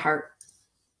the high heart,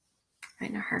 right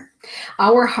in our heart.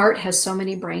 Our heart has so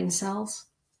many brain cells,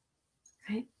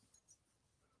 right?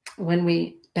 When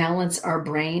we balance our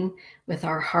brain with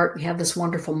our heart, we have this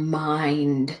wonderful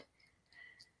mind,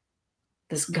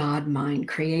 this God mind,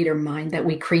 creator mind that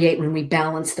we create when we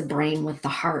balance the brain with the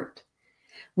heart.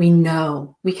 We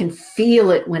know, we can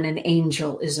feel it when an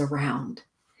angel is around.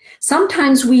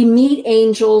 Sometimes we meet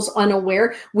angels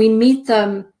unaware. We meet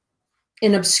them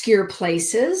in obscure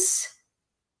places.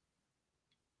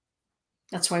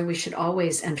 That's why we should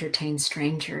always entertain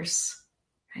strangers,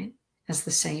 right? As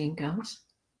the saying goes.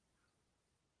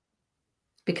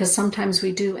 Because sometimes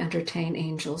we do entertain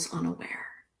angels unaware.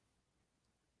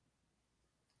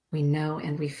 We know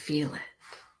and we feel it.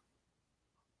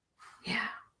 Yeah.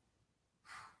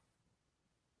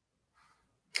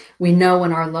 We know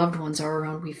when our loved ones are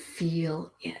around, we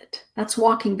feel it. That's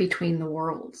walking between the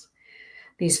worlds.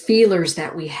 These feelers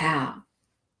that we have.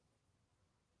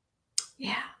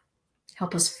 Yeah.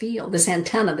 Help us feel. This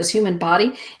antenna, this human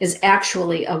body is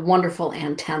actually a wonderful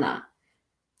antenna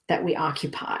that we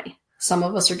occupy. Some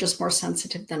of us are just more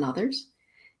sensitive than others.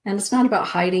 And it's not about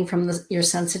hiding from your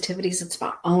sensitivities. It's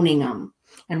about owning them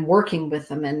and working with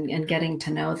them and getting to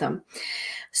know them.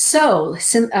 So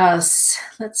let's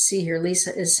see here.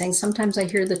 Lisa is saying, sometimes I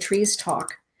hear the trees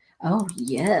talk. Oh,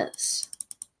 yes.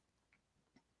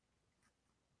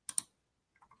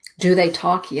 Do they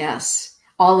talk? Yes.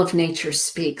 All of nature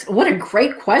speaks. What a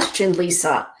great question,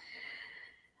 Lisa.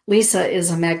 Lisa is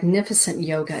a magnificent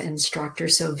yoga instructor,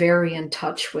 so very in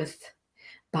touch with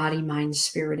body, mind,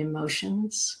 spirit,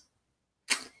 emotions.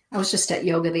 I was just at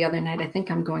yoga the other night. I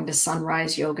think I'm going to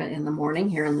sunrise yoga in the morning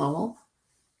here in Lowell.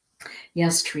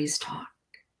 Yes, trees talk.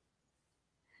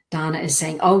 Donna is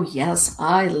saying, oh, yes,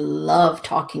 I love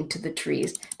talking to the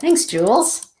trees. Thanks,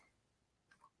 Jules.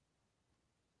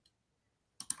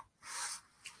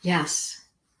 Yes,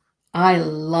 I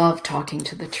love talking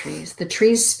to the trees. The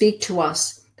trees speak to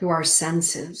us through our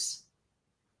senses.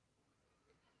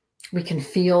 We can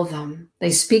feel them.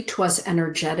 They speak to us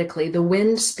energetically. The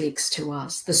wind speaks to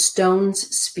us. The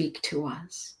stones speak to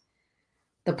us.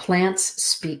 The plants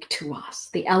speak to us.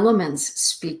 The elements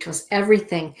speak to us.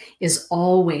 Everything is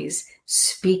always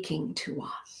speaking to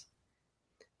us,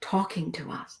 talking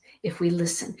to us if we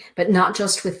listen, but not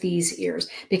just with these ears.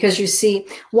 Because you see,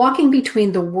 walking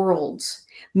between the worlds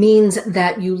means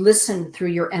that you listen through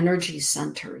your energy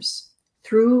centers,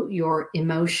 through your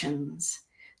emotions,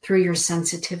 through your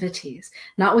sensitivities,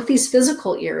 not with these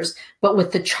physical ears, but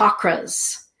with the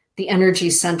chakras, the energy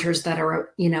centers that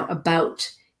are,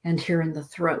 about and here in the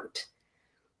throat.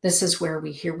 This is where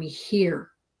we hear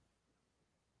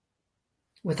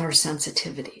with our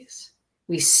sensitivities.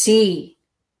 We see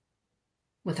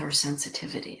with our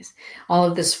sensitivities. All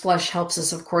of this flesh helps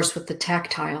us, of course, with the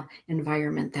tactile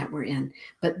environment that we're in,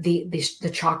 but the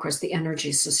chakras, the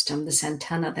energy system, this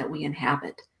antenna that we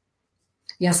inhabit.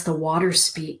 Yes, the water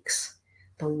speaks.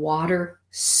 The water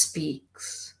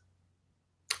speaks.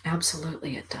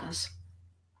 Absolutely, it does.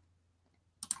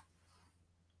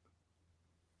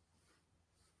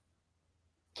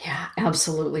 Yeah,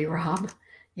 absolutely, Rob.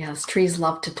 Yes, trees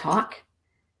love to talk.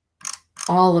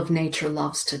 All of nature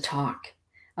loves to talk.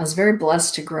 I was very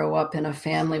blessed to grow up in a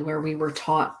family where we were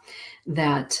taught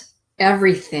that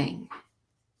everything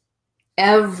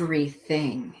is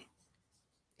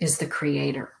the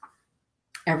creator.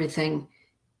 Everything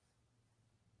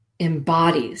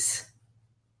embodies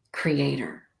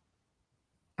creator.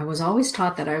 I was always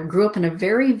taught that. I grew up in a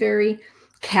very, very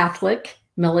Catholic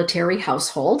military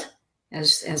household,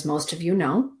 as most of you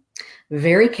know,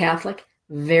 very Catholic,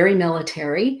 very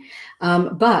military.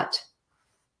 But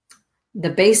the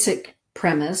basic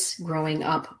premise growing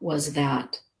up was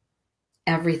that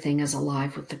everything is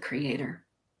alive with the creator.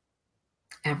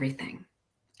 Everything.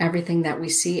 Everything that we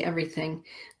see, everything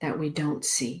that we don't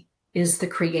see is the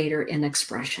creator in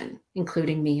expression,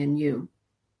 including me and you.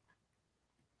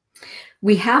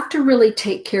 We have to really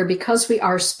take care because we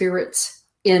are spirits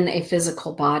in a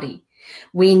physical body.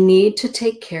 We need to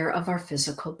take care of our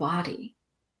physical body.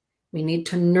 We need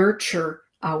to nurture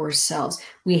ourselves.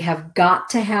 We have got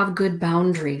to have good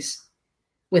boundaries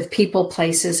with people,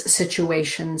 places,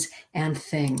 situations, and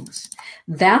things.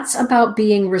 That's about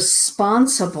being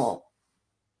responsible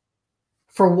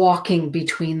for walking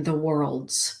between the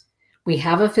worlds. We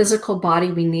have a physical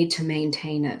body, we need to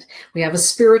maintain it. We have a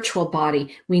spiritual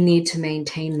body, we need to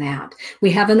maintain that.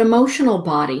 We have an emotional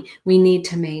body, we need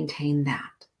to maintain that.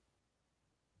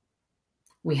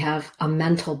 We have a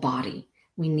mental body,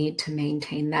 we need to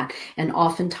maintain that. And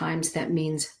oftentimes that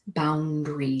means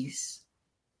boundaries.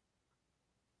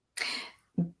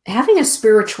 Having a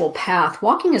spiritual path,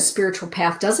 walking a spiritual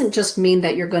path doesn't just mean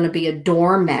that you're going to be a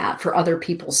doormat for other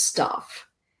people's stuff.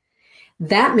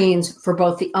 That means for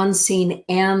both the unseen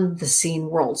and the seen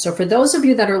world. So for those of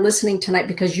you that are listening tonight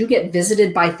because you get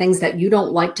visited by things that you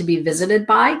don't like to be visited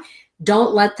by,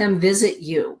 don't let them visit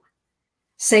you.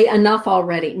 Say enough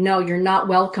already. No, you're not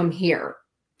welcome here.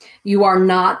 You are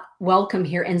not welcome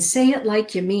here. And say it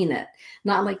like you mean it.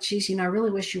 Not like, geez, I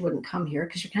really wish you wouldn't come here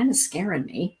because you're kind of scaring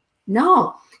me.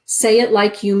 No, say it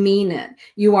like you mean it.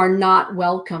 You are not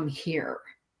welcome here.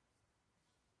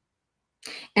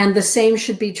 And the same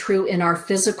should be true in our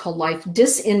physical life.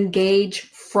 Disengage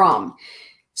from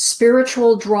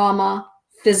spiritual drama,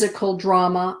 physical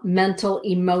drama, mental,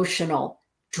 emotional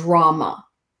drama.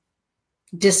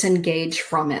 Disengage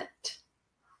from it.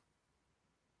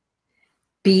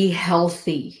 Be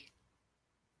healthy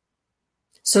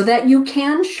so that you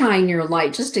can shine your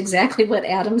light. Just exactly what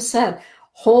Adam said.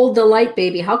 Hold the light,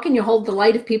 baby. How can you hold the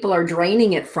light if people are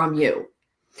draining it from you,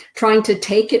 trying to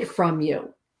take it from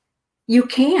you? You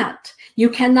can't. You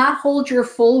cannot hold your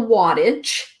full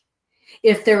wattage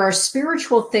if there are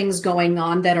spiritual things going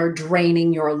on that are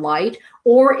draining your light,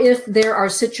 or if there are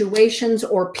situations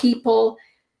or people,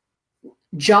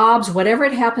 jobs, whatever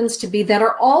it happens to be, that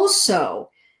are also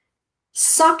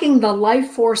sucking the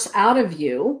life force out of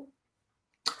you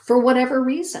for whatever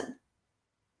reason.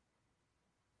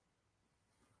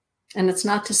 And it's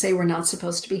not to say we're not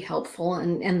supposed to be helpful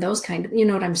and those kind of, you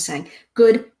know what I'm saying?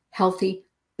 Good, healthy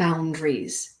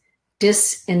boundaries.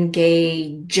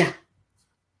 Disengage.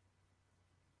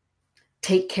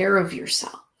 Take care of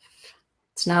yourself.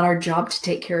 It's not our job to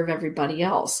take care of everybody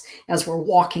else as we're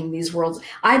walking these worlds.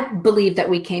 I believe that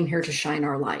we came here to shine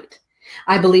our light.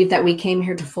 I believe that we came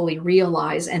here to fully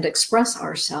realize and express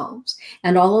ourselves.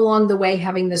 And all along the way,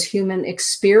 having this human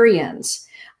experience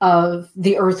of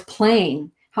the earth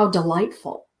plane, how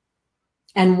delightful.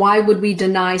 And why would we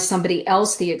deny somebody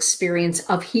else the experience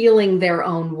of healing their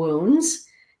own wounds?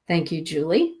 Thank you,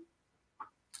 Julie.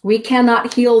 We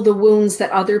cannot heal the wounds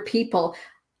that other people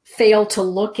fail to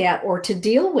look at or to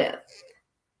deal with,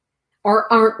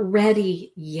 or aren't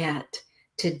ready yet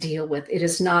to deal with. It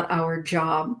is not our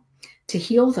job to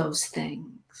heal those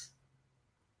things.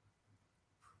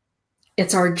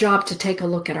 It's our job to take a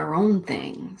look at our own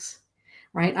things.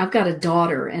 Right? I've got a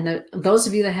daughter, and those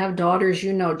of you that have daughters,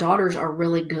 you know daughters are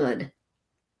really good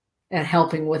at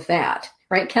helping with that.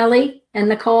 Right, Kelly and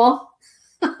Nicole?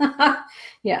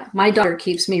 Yeah, my daughter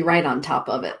keeps me right on top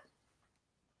of it.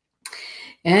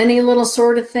 Any little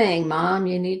sort of thing, Mom,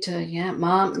 you need to, yeah,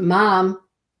 Mom,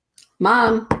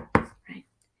 right?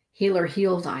 Healer,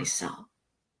 heal thyself.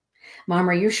 Mom,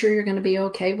 are you sure you're going to be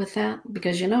okay with that?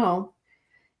 Because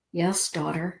yes,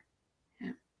 daughter.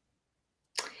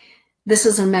 This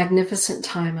is a magnificent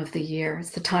time of the year.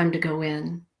 It's the time to go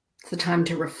in. It's the time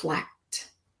to reflect.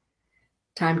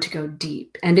 Time to go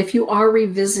deep. And if you are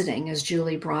revisiting, as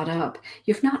Julie brought up,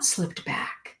 you've not slipped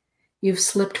back. You've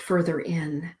slipped further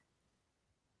in.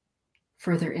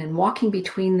 Further in. Walking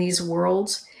between these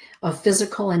worlds of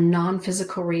physical and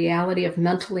non-physical reality, of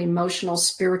mental, emotional,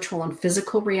 spiritual, and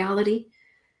physical reality.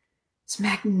 It's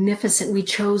magnificent. We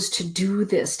chose to do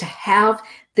this, to have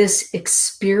this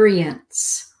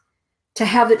experience. To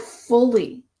have it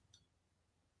fully,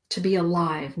 to be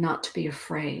alive, not to be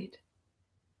afraid.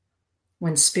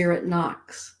 When spirit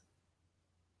knocks,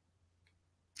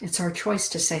 it's our choice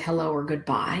to say hello or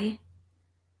goodbye.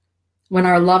 When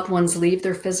our loved ones leave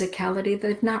their physicality,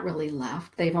 they've not really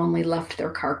left. They've only left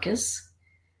their carcass.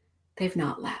 They've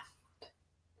not left.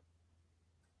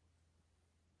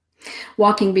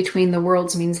 Walking between the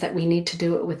worlds means that we need to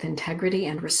do it with integrity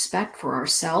and respect for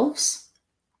ourselves,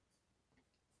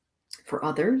 for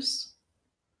others,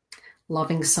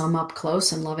 loving some up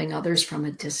close and loving others from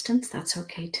a distance. That's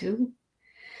okay too.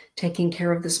 Taking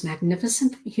care of this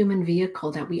magnificent human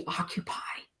vehicle that we occupy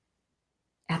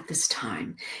at this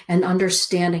time, and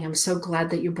understanding, I'm so glad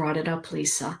that you brought it up,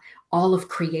 Lisa, all of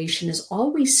creation is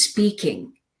always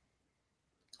speaking,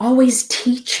 always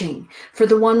teaching. For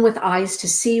the one with eyes to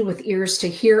see, with ears to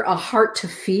hear, a heart to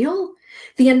feel,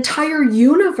 the entire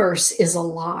universe is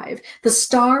alive. The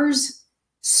stars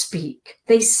speak.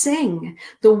 They sing.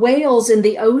 The whales in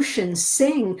the ocean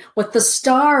sing what the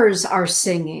stars are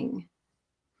singing.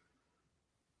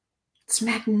 It's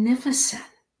magnificent.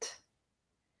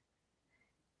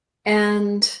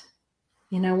 And,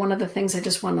 you know, one of the things I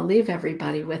just want to leave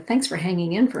everybody with, thanks for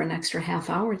hanging in for an extra half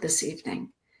hour this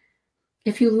evening.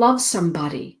 If you love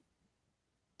somebody,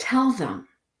 tell them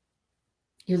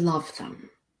you love them.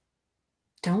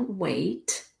 Don't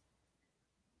wait.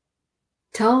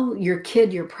 Tell your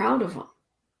kid you're proud of them.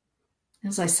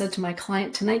 As I said to my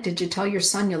client tonight, did you tell your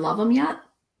son you love him yet?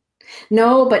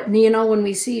 No, but you know, when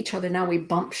we see each other now, we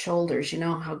bump shoulders, you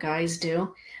know how guys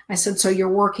do. I said, so you're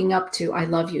working up to, I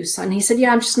love you, son. He said,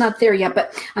 yeah, I'm just not there yet,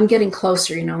 but I'm getting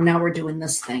closer. You know, now we're doing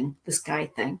this thing, this guy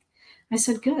thing. I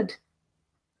said, good.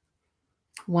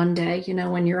 One day, you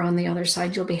know, when you're on the other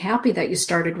side, you'll be happy that you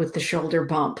started with the shoulder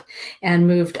bump and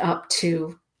moved up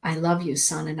to, I love you,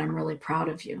 son, and I'm really proud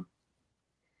of you.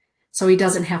 So he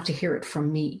doesn't have to hear it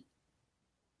from me.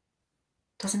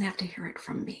 Doesn't have to hear it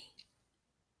from me.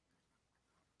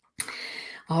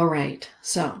 All right.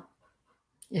 So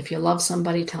if you love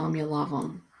somebody, tell them you love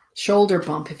them. Shoulder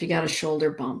bump, if you got a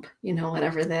shoulder bump, you know,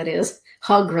 whatever that is.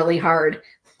 Hug really hard,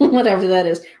 whatever that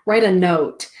is. Write a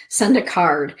note, send a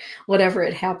card, whatever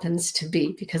it happens to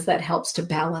be, because that helps to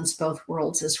balance both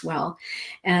worlds as well.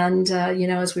 And, you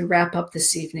know, as we wrap up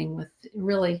this evening with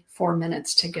really 4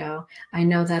 minutes to go, I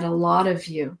know that a lot of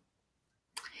you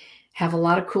have a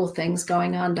lot of cool things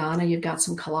going on. Donna, you've got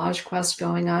some collage quest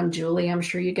going on. Julie, I'm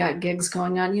sure you got gigs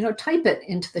going on. You know, type it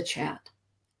into the chat.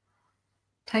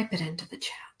 Type it into the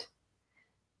chat.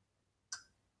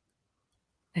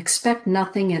 Expect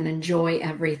nothing and enjoy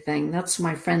everything. That's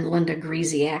my friend Linda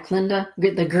Greasiak. Linda,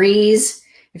 the Grease,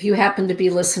 if you happen to be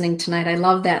listening tonight, I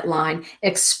love that line.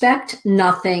 Expect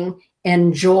nothing,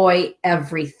 enjoy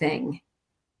everything.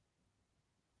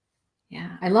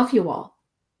 Yeah, I love you all.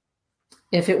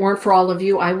 If it weren't for all of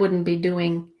you, I wouldn't be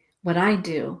doing what I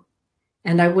do,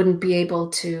 and I wouldn't be able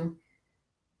to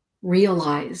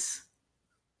realize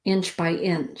inch by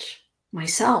inch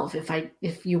myself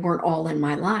if you weren't all in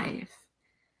my life.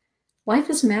 Life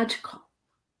is magical.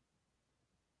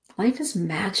 Life is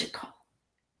magical.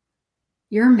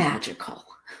 You're magical.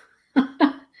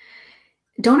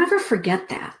 Don't ever forget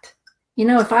that. You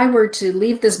know, if I were to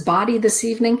leave this body this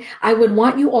evening, I would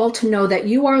want you all to know that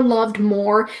you are loved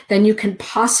more than you can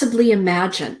possibly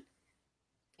imagine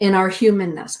in our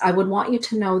humanness. I would want you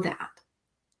to know that.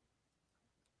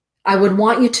 I would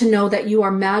want you to know that you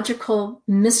are magical,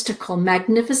 mystical,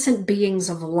 magnificent beings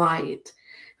of light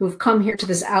who have come here to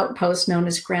this outpost known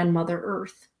as Grandmother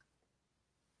Earth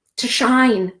to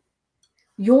shine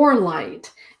your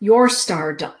light, your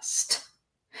stardust,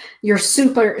 your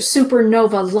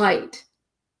supernova light.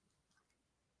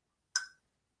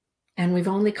 And we've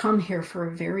only come here for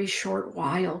a very short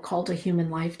while, called a human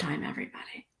lifetime,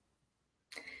 everybody.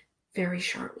 Very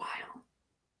short while.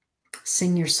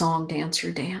 Sing your song, dance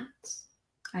your dance.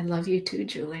 I love you too,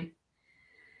 Julie.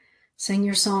 Sing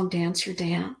your song, dance your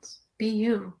dance. Be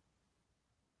you.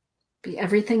 Be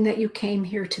everything that you came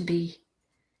here to be.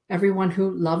 Everyone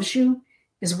who loves you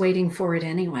is waiting for it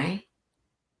anyway.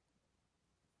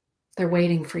 They're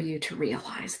waiting for you to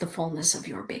realize the fullness of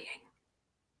your being.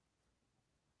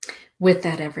 With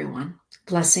that, everyone,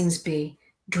 blessings be.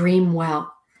 Dream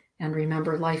well. And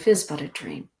remember, life is but a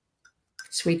dream.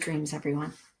 Sweet dreams,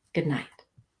 everyone. Good night.